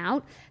even come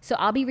out. So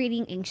I'll be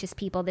reading Anxious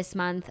People this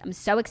month. I'm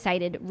so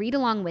excited. Read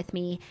along with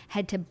me.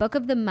 Head to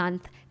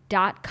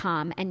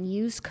bookofthemonth.com and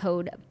use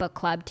code Book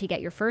Club to get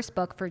your first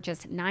book for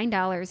just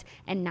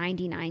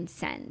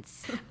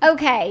 $9.99.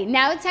 Okay,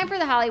 now it's time for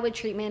the Hollywood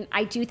treatment.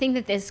 I do think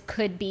that this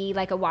could be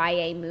like a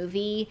YA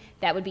movie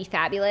that would be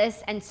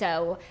fabulous, and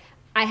so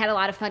I had a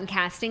lot of fun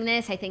casting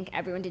this. I think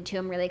everyone did too.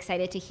 I'm really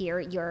excited to hear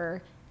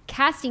your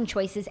casting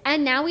choices,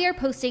 and now we are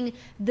posting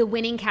the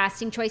winning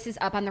casting choices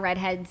up on the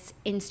Redheads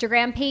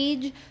Instagram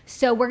page,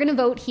 so we're gonna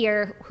vote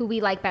here who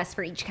we like best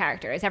for each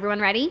character. Is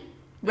everyone ready?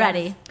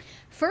 Ready. Yes.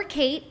 For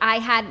Kate, I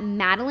had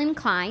Madeline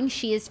Klein.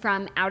 She is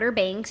from Outer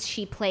Banks.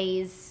 She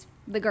plays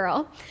the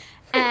girl.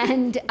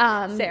 And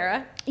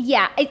Sarah?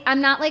 Yeah,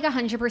 I'm not like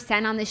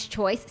 100% on this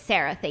choice.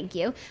 Sarah, thank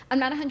you. I'm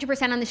not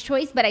 100% on this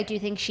choice, but I do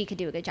think she could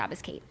do a good job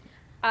as Kate.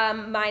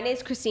 Mine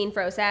is Christine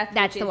Froseth.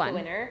 That's which the is one. The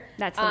winner.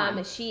 That's the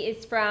one. She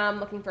is from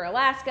Looking for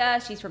Alaska.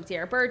 She's from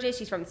Sierra Burgess.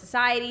 She's from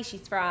Society.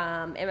 She's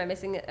from. Am I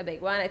missing a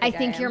big one? I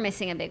think am. you're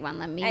missing a big one.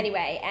 Let me.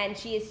 Anyway, and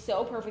she is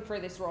so perfect for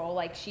this role.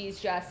 Like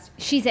she's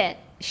it.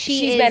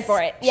 She's meant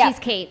for it. Yeah. She's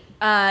Kate.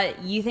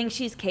 You think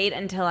she's Kate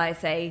until I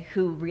say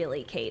who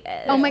really Kate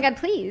is. Oh my God,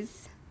 please.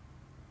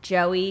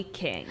 Joey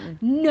King.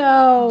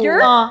 No.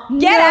 Get out.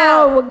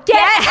 Get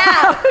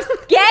out.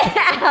 Get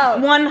out.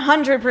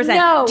 100%.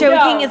 No, Joey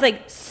no. King is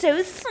like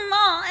so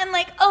small and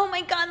like, oh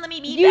my God, let me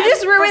be You best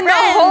just ruined the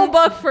friend. whole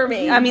book for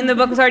me. I mean, the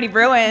book was already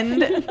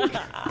ruined.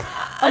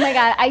 Oh my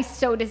God, I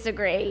so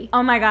disagree.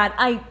 Oh my God,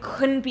 I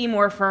couldn't be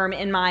more firm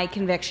in my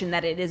conviction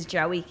that it is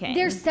Joey King.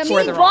 There's for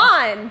something the role.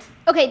 blonde.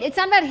 Okay, it's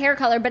not about hair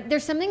color, but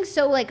there's something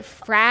so like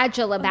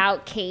fragile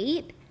about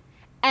Kate,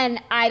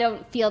 and I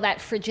don't feel that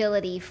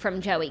fragility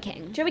from Joey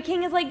King. Joey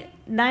King is like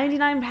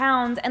 99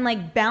 pounds and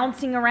like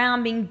bouncing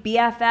around being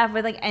BFF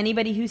with like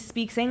anybody who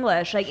speaks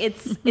English. Like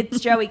it's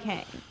Joey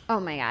King. Oh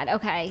my God.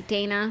 Okay,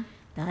 Dana,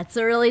 That's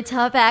a really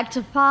tough act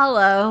to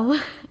follow.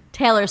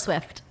 Taylor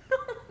Swift.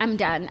 I'm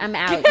done. I'm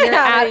out. Get You're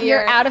outta out. here.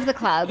 You're out of the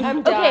club.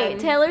 I'm done. Okay,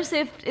 Taylor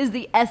Swift is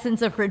the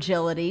essence of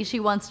fragility. She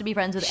wants to be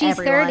friends with She's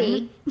everyone.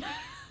 30.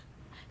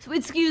 So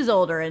it skews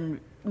older in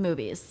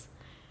movies.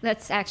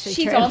 That's actually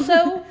She's true.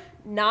 also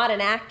not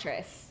an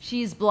actress.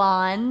 She's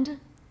blonde.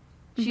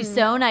 She's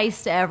so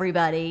nice to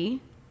everybody.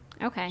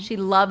 Okay. She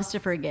loves to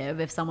forgive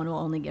if someone will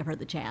only give her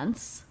the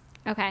chance.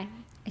 Okay.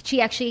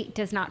 She actually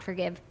does not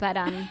forgive, but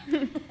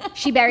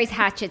she buries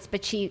hatchets,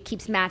 but she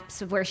keeps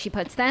maps of where she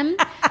puts them.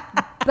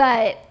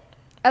 But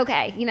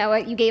okay, you know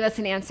what? You gave us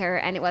an answer,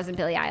 and it wasn't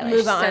Billie Eilish,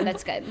 Move on. so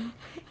that's good.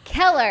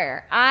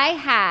 Keller, I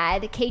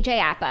had KJ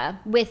Apa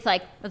with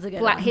like That's a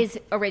good one. his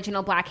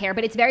original black hair,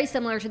 but it's very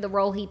similar to the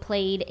role he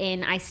played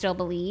in I Still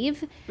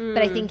Believe, but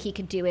I think he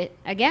could do it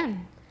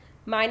again.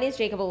 Mine is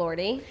Jacob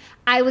Elordi.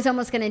 I was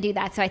almost going to do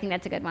that, so I think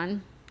that's a good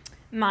one.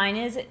 Mine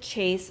is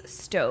Chase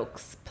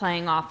Stokes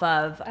playing off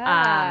of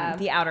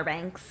the Outer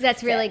Banks.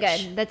 That's really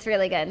Sitch. good. That's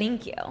really good.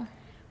 Thank you.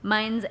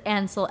 Mine's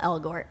Ansel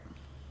Elgort.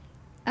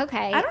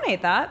 Okay. I don't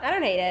hate that. I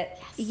don't hate it.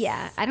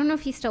 Yeah, I don't know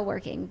if he's still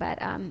working, but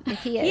if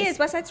he is. He is.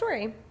 West Side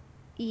Story.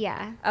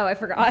 Yeah. Oh, I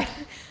forgot.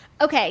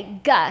 Okay,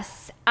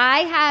 Gus. I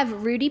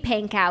have Rudy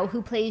Pankow,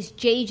 who plays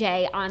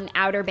JJ on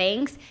Outer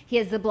Banks. He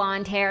has the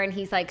blonde hair, and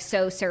he's like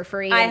so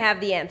surfery. I have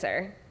the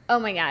answer. Oh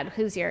my God,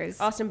 who's yours?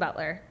 Austin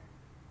Butler.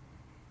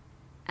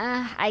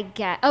 I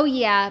guess. Oh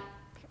yeah,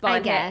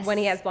 Blonde I hair, guess. when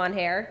he has blonde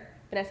hair.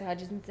 Vanessa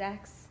Hudgens'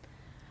 ex.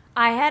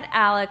 I had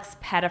Alex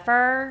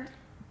Pettifer,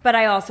 but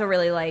I also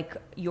really like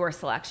your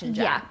selection,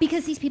 Jack. Yeah,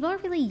 because these people are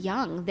really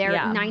young. They're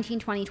Yeah. 19,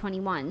 20,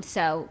 21,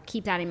 so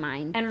keep that in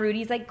mind. And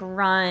Rudy's like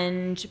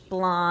grunge,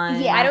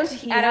 blonde. Yeah. I don't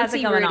He I don't has it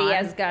see going Rudy on.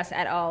 as Gus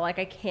at all. Like,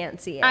 I can't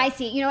see it. I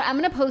see. You know what? I'm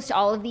going to post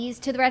all of these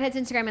to the Redheads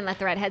Instagram and let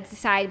the Redheads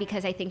decide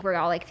because I think we're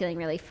all like feeling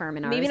really firm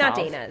in our Maybe not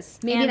resolve. Dana's.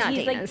 Maybe And not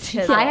he's, like, Dana's.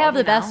 chiseled. I have the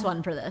you know? best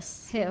one for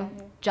this. Who?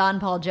 John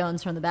Paul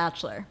Jones from The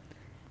Bachelor.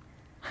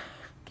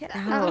 Get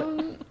out.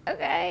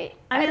 Okay.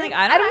 I mean, like,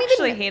 I don't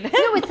actually hate it.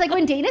 No, it's like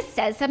when Dana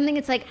says something,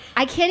 it's like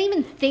I can't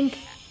even think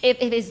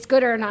if it's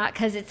good or not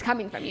because it's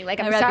coming from you. Like,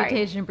 My I'm sorry.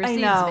 reputation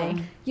precedes know.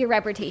 me. Your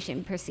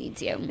reputation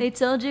precedes you. They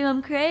told you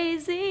I'm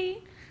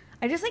crazy.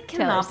 I just like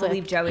Taylor cannot Swift.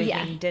 believe Joey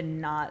Yeah. King did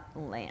not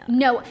land.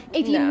 No,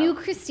 if you No. knew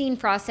Christine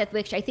Froseth,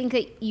 which I think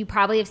that you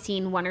probably have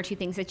seen one or two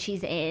things that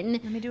she's in.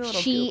 Let me do a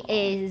little She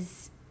Google.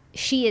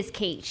 she is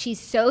Kate. She's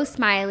so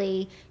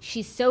smiley.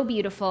 She's so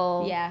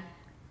beautiful. Yeah.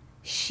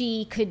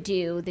 She could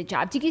do the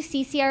job. Did you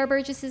see Sierra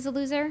Burgess as a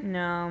loser?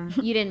 No.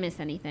 You didn't miss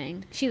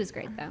anything. She was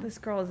great though. This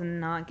girl is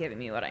not giving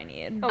me what I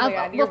need. Oh my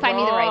God, we'll you're find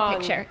you the right wrong.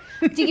 picture.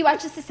 Did you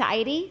watch The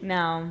Society?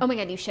 No. Oh my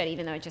God, you should,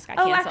 even though it just got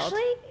Oh, canceled.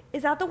 actually,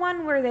 is that the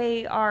one where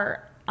they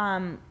are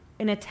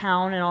in a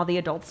town and all the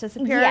adults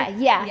disappear?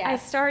 Yeah. I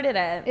started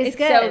it. It's It's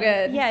so good.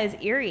 good. Yeah,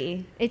 it's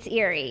eerie. It's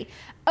eerie.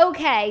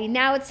 Okay,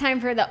 now it's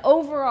time for the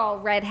overall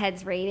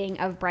Redheads rating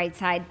of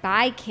Brightside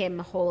by Kim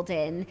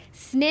Holden.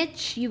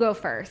 Snitch, you go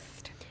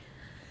first.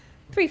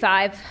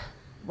 3.5.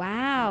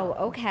 Wow,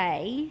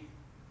 okay.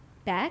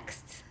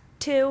 Bex?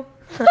 2.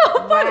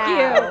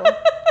 Wow.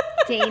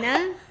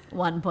 Dana?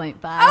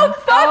 1.5. Fuck Oh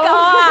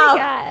off. my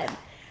God.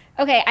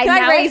 Okay, Can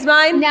I raise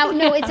mine? Now,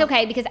 no, it's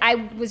okay because I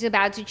was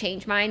about to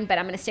change mine, but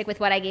I'm going to stick with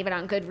what I gave it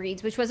on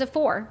Goodreads, which was a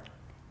 4.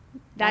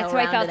 That's I'll how I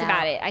round felt it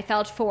about out. it. I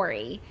felt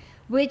 4-y,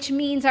 which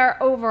means our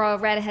overall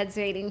Redheads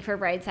rating for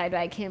Brightside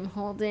by Kim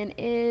Holden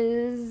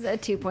is a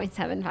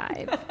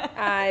 2.75.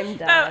 I'm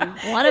done.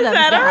 One of them Is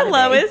that our gotta be.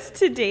 lowest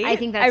to date? I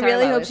think I that's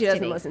really our hope lowest she to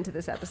doesn't date. listen to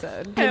this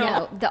episode. I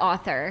know, the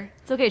author.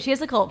 It's okay. She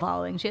has a cult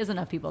following. She has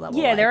enough people that will.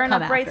 Yeah, there are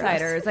come enough after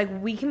us. Brightsiders. Like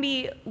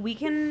we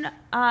can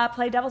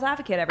play devil's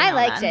advocate every I now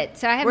liked and then. it,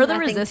 so I have We're the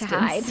nothing to resistance.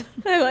 hide.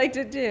 I liked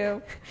it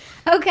too.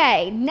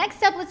 Okay,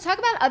 next up, let's talk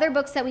about other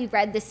books that we've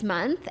read this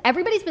month.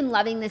 Everybody's been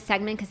loving this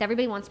segment because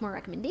everybody wants more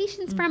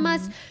recommendations from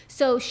us.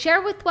 So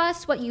share with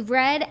us what you've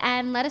read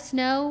and let us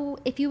know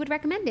if you would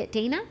recommend it.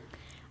 Dana?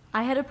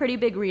 I had a pretty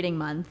big reading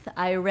month.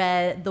 I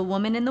read The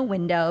Woman in the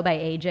Window by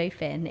A.J.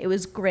 Finn. It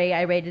was great.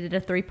 I rated it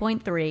a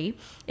 3.3.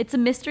 It's a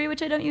mystery,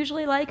 which I don't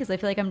usually like because I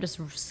feel like I'm just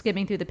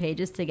skimming through the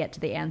pages to get to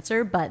the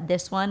answer, but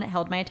this one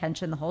held my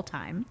attention the whole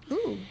time.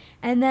 Ooh.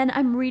 And then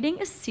I'm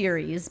reading a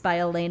series by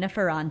Elena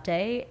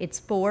Ferrante. It's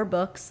 4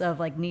 books of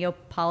like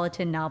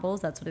Neapolitan novels.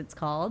 That's what it's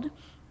called.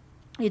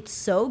 It's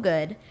so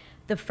good.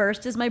 The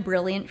first is My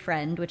Brilliant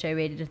Friend, which I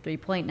rated a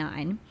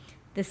 3.9.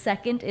 The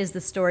second is The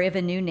Story of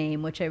a New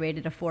Name, which I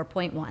rated a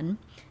 4.1.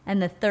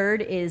 And the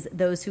third is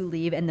Those Who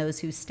Leave and Those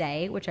Who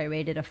Stay, which I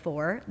rated a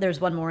 4.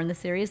 There's one more in the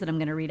series that I'm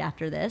going to read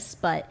after this,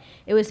 but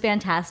it was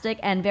fantastic.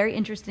 And very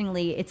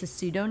interestingly, it's a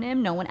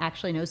pseudonym. No one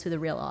actually knows who the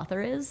real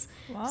author is.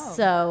 Wow.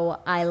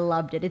 So I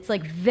loved it. It's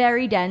like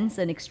very dense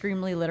and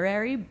extremely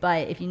literary,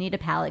 but if you need a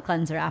palate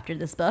cleanser after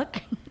this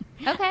book,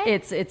 Okay.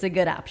 it's a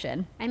good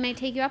option. I might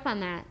take you up on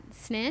that.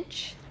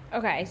 Snitch?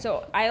 Okay,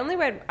 so I only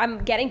read.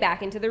 I'm getting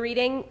back into the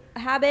reading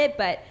habit,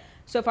 but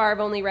so far I've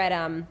only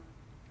read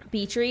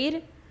Beach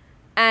Read,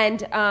 and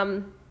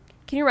can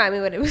you remind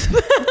me what it was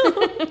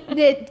about?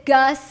 The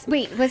Gus,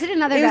 wait, was it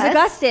another It was Gus?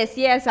 Augustus,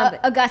 yeah, something.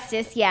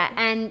 Augustus, yeah,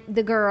 and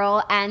the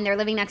girl, and they're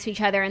living next to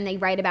each other, and they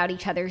write about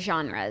each other's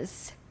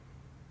genres.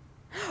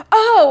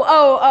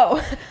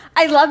 Oh!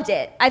 I loved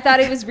it. I thought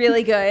it was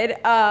really good.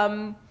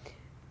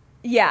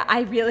 Yeah,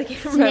 I really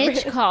can't remember.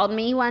 Snitch called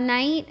me one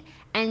night,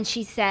 and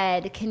she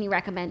said, "Can you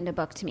recommend a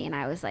book to me?" And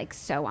I was like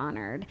so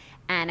honored,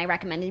 and I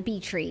recommended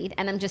Beach Read,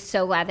 and I'm just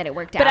so glad that it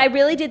worked out. But I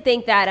really did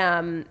think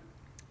that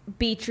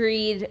Beach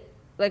Read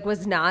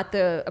was not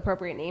the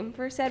appropriate name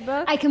for said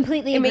book. I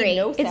completely It agree. made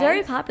no It's sense.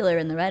 very popular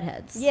in the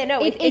Redheads. Yeah,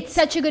 no, It's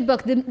such a good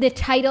book. The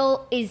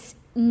title is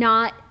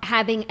not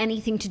having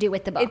anything to do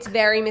with the book. it's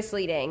very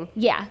misleading.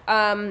 Yeah.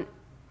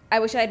 I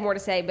wish I had more to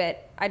say,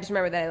 but I just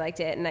remember that I liked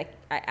it, and I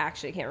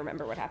actually can't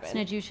remember what happened.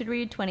 Snitch, you should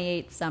read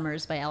 28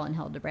 Summers by Ellen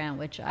Hildebrand,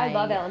 which I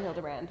love Ellen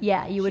Hildebrand.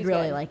 Yeah, you would She's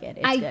really good. like it.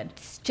 It's I good.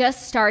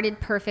 just started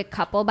Perfect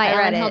Couple by I read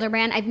Ellen it.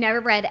 Hildebrand. I've never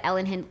read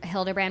Ellen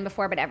Hildebrand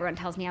before, but everyone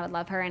tells me I would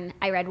love her, and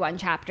I read one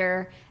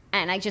chapter,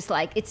 and I just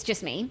it's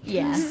just me.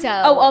 Yeah. So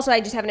Oh, also, I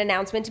just have an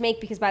announcement to make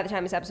because by the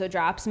time this episode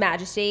drops,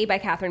 Majesty by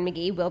Catherine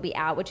McGee will be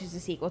out, which is a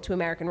sequel to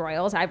American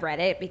Royals. I've read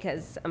it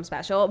because I'm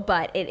special,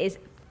 but it is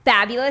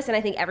fabulous, and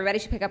I think everybody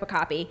should pick up a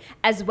copy,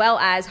 as well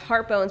as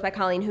Heartbones by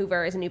Colleen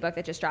Hoover is a new book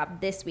that just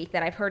dropped this week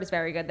that I've heard is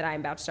very good that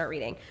I'm about to start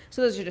reading.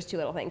 So those are just two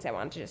little things I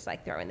wanted to just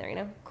like throw in there, you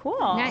know? Cool.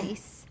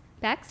 Nice.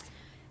 Bex?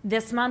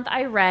 This month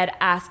I read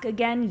Ask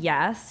Again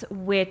Yes,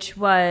 which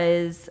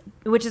is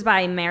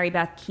by Mary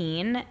Beth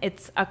Keane.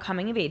 It's a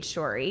coming of age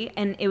story,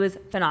 and it was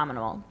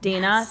phenomenal.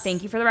 Dana,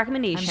 thank you for the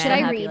recommendation. Should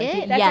I read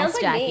it? That Yes, sounds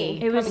like Jackie.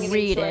 me. It was Coming of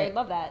age read story. it. I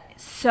love that.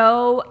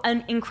 So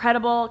an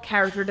incredible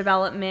character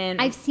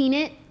development. I've seen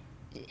it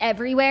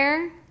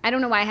everywhere. I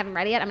don't know why I haven't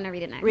read it yet. I'm going to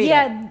read it next.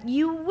 Yeah,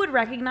 you would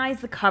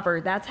recognize the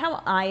cover. That's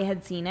how I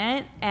had seen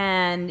it,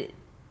 and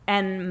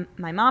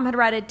my mom had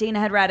read it, Dana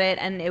had read it,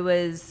 and it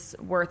was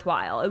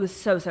worthwhile. It was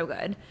so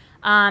good.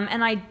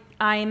 And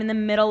I am in the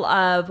middle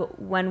of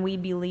When We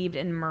Believed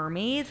in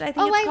Mermaids, I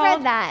think it's I called.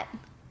 read that.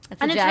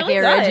 That's And a it's Jackie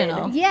really good.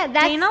 original. Yeah,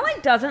 that's Dana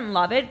doesn't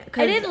love it.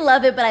 I didn't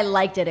love it, but I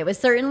liked it. It was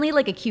certainly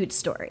like a cute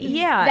story.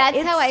 Yeah, That's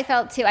it's- how I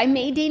felt too. I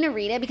made Dana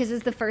read it because it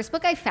was the first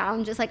book I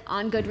found just like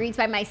on Goodreads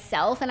by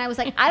myself. And I was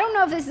like, I don't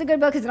know if this is a good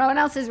book because no one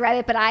else has read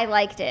it, but I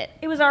liked it.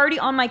 It was already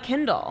on my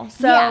Kindle,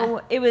 so Yeah.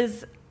 it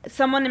was.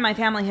 Someone in my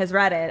family has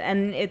read it,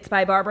 and it's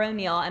by Barbara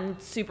O'Neill,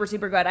 and super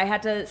good. I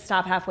had to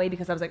stop halfway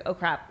because I was like, oh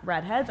crap,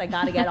 redheads, I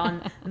gotta get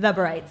on the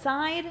bright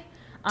side.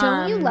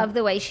 Don't you love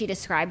the way she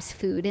describes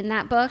food in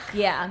that book?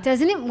 Yeah.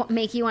 Doesn't it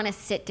make you want to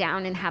sit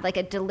down and have like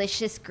a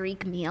delicious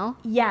Greek meal?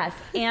 Yes,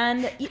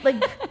 and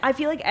like I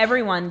feel like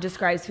everyone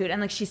describes food,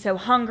 and like she's so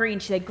hungry, and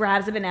she like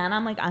grabs a banana.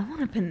 I'm like, I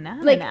want a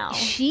banana Like now.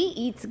 she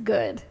eats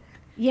good,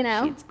 you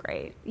know? It's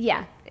great.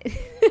 Yeah.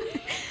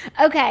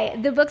 Okay,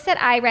 the books that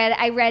I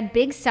read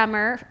Big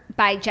Summer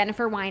by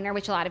Jennifer Weiner,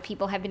 which a lot of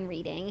people have been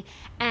reading,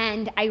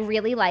 and I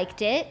really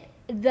liked it.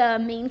 The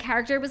main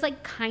character was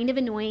like kind of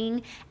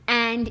annoying,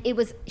 and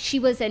she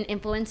was an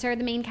influencer,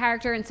 the main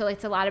character, and so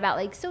it's a lot about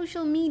like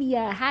social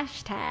media,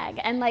 hashtag,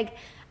 and like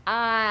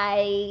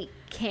I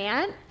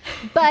can't,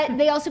 but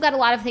they also got a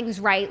lot of things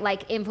right,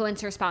 like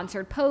influencer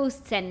sponsored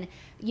posts and,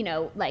 you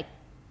know, like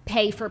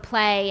pay for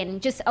play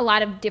and just a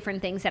lot of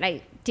different things that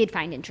I did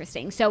find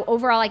interesting. So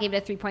overall, I gave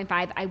it a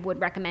 3.5. I would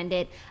recommend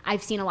it.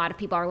 I've seen a lot of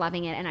people are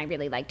loving it, and I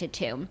really liked it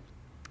too.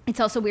 It's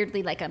also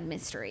weirdly like a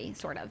mystery,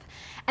 sort of.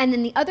 And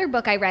then the other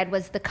book I read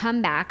was The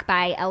Comeback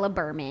by Ella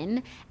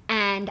Berman,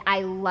 and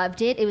I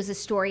loved it. It was a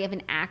story of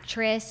an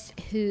actress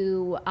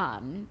who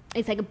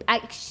it's like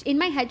in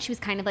my head she was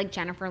kind of like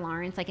Jennifer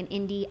Lawrence, like an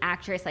indie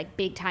actress, like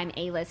big time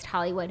A-list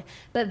Hollywood,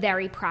 but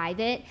very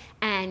private.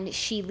 And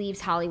she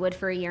leaves Hollywood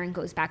for a year and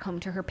goes back home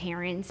to her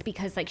parents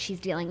because like she's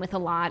dealing with a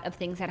lot of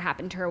things that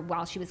happened to her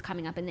while she was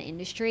coming up in the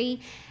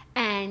industry.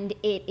 And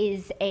it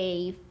is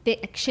a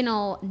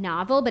fictional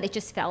novel, but it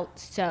just felt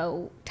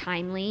so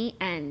timely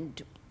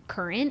and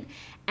current,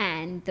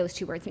 and those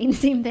two words mean the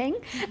same thing.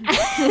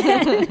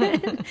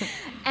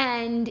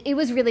 And it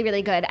was really,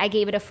 really good. I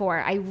gave it a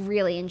 4. I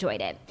really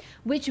enjoyed it.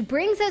 Which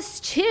brings us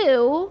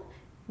to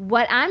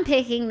what I'm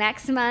picking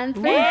next month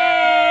for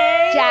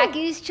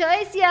Jackie's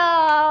Choice,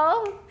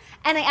 y'all.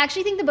 And I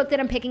actually think the book that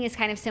I'm picking is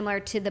kind of similar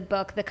to the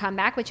book The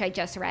Comeback, which I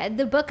just read.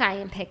 The book I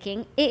am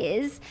picking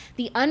is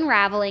The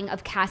Unraveling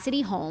of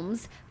Cassidy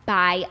Holmes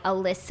by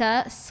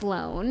Alyssa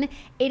Sloan.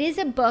 It is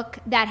a book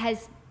that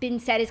has been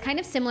said is kind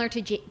of similar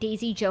to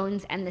Daisy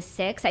Jones and the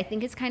Six. I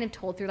think it's kind of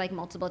told through like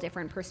multiple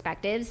different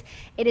perspectives.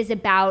 It is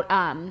about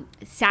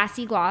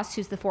Sassy Gloss,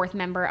 who's the 4th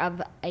member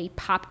of a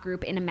pop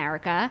group in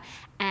America,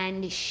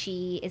 and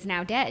she is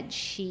now dead.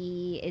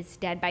 She is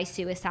dead by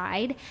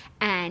suicide,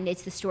 and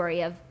it's the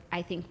story of,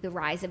 I think, the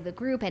rise of the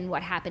group and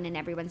what happened in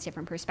everyone's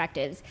different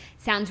perspectives.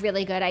 Sounds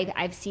really good.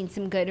 I've seen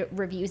some good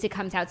reviews. It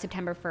comes out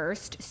September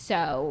 1st,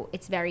 so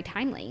it's very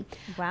timely.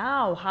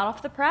 Wow, hot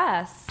off the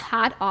press.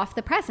 Hot off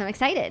the press. I'm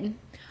excited.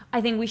 I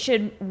think we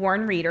should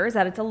warn readers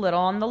that it's a little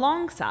on the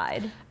long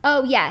side.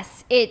 Oh,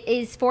 yes. It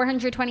is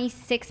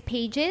 426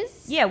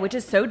 pages. Yeah, which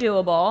is so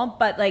doable.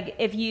 But like,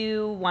 if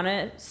you want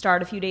to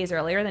start a few days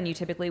earlier than you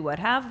typically would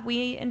have,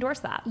 we endorse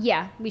that.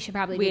 Yeah, we should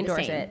probably do the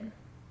endorse same. it.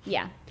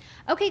 Yeah.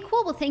 Okay,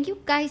 cool. Well, thank you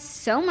guys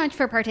so much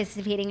for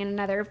participating in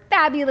another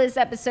fabulous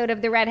episode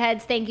of The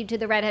Redheads. Thank you to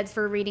The Redheads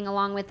for reading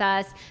along with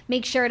us.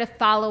 Make sure to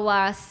follow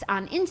us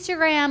on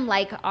Instagram,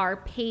 like our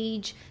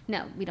page.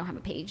 No, we don't have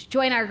a page.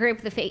 Join our group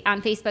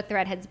on Facebook, The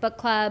Redheads Book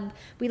Club.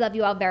 We love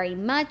you all very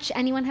much.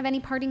 Anyone have any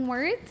parting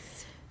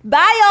words?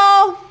 Bye,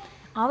 y'all.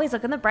 Always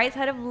look on the bright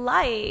side of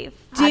life.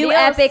 Do Adios.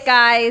 epic,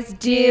 guys.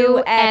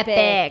 Do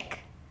epic.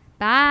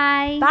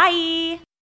 Bye. Bye.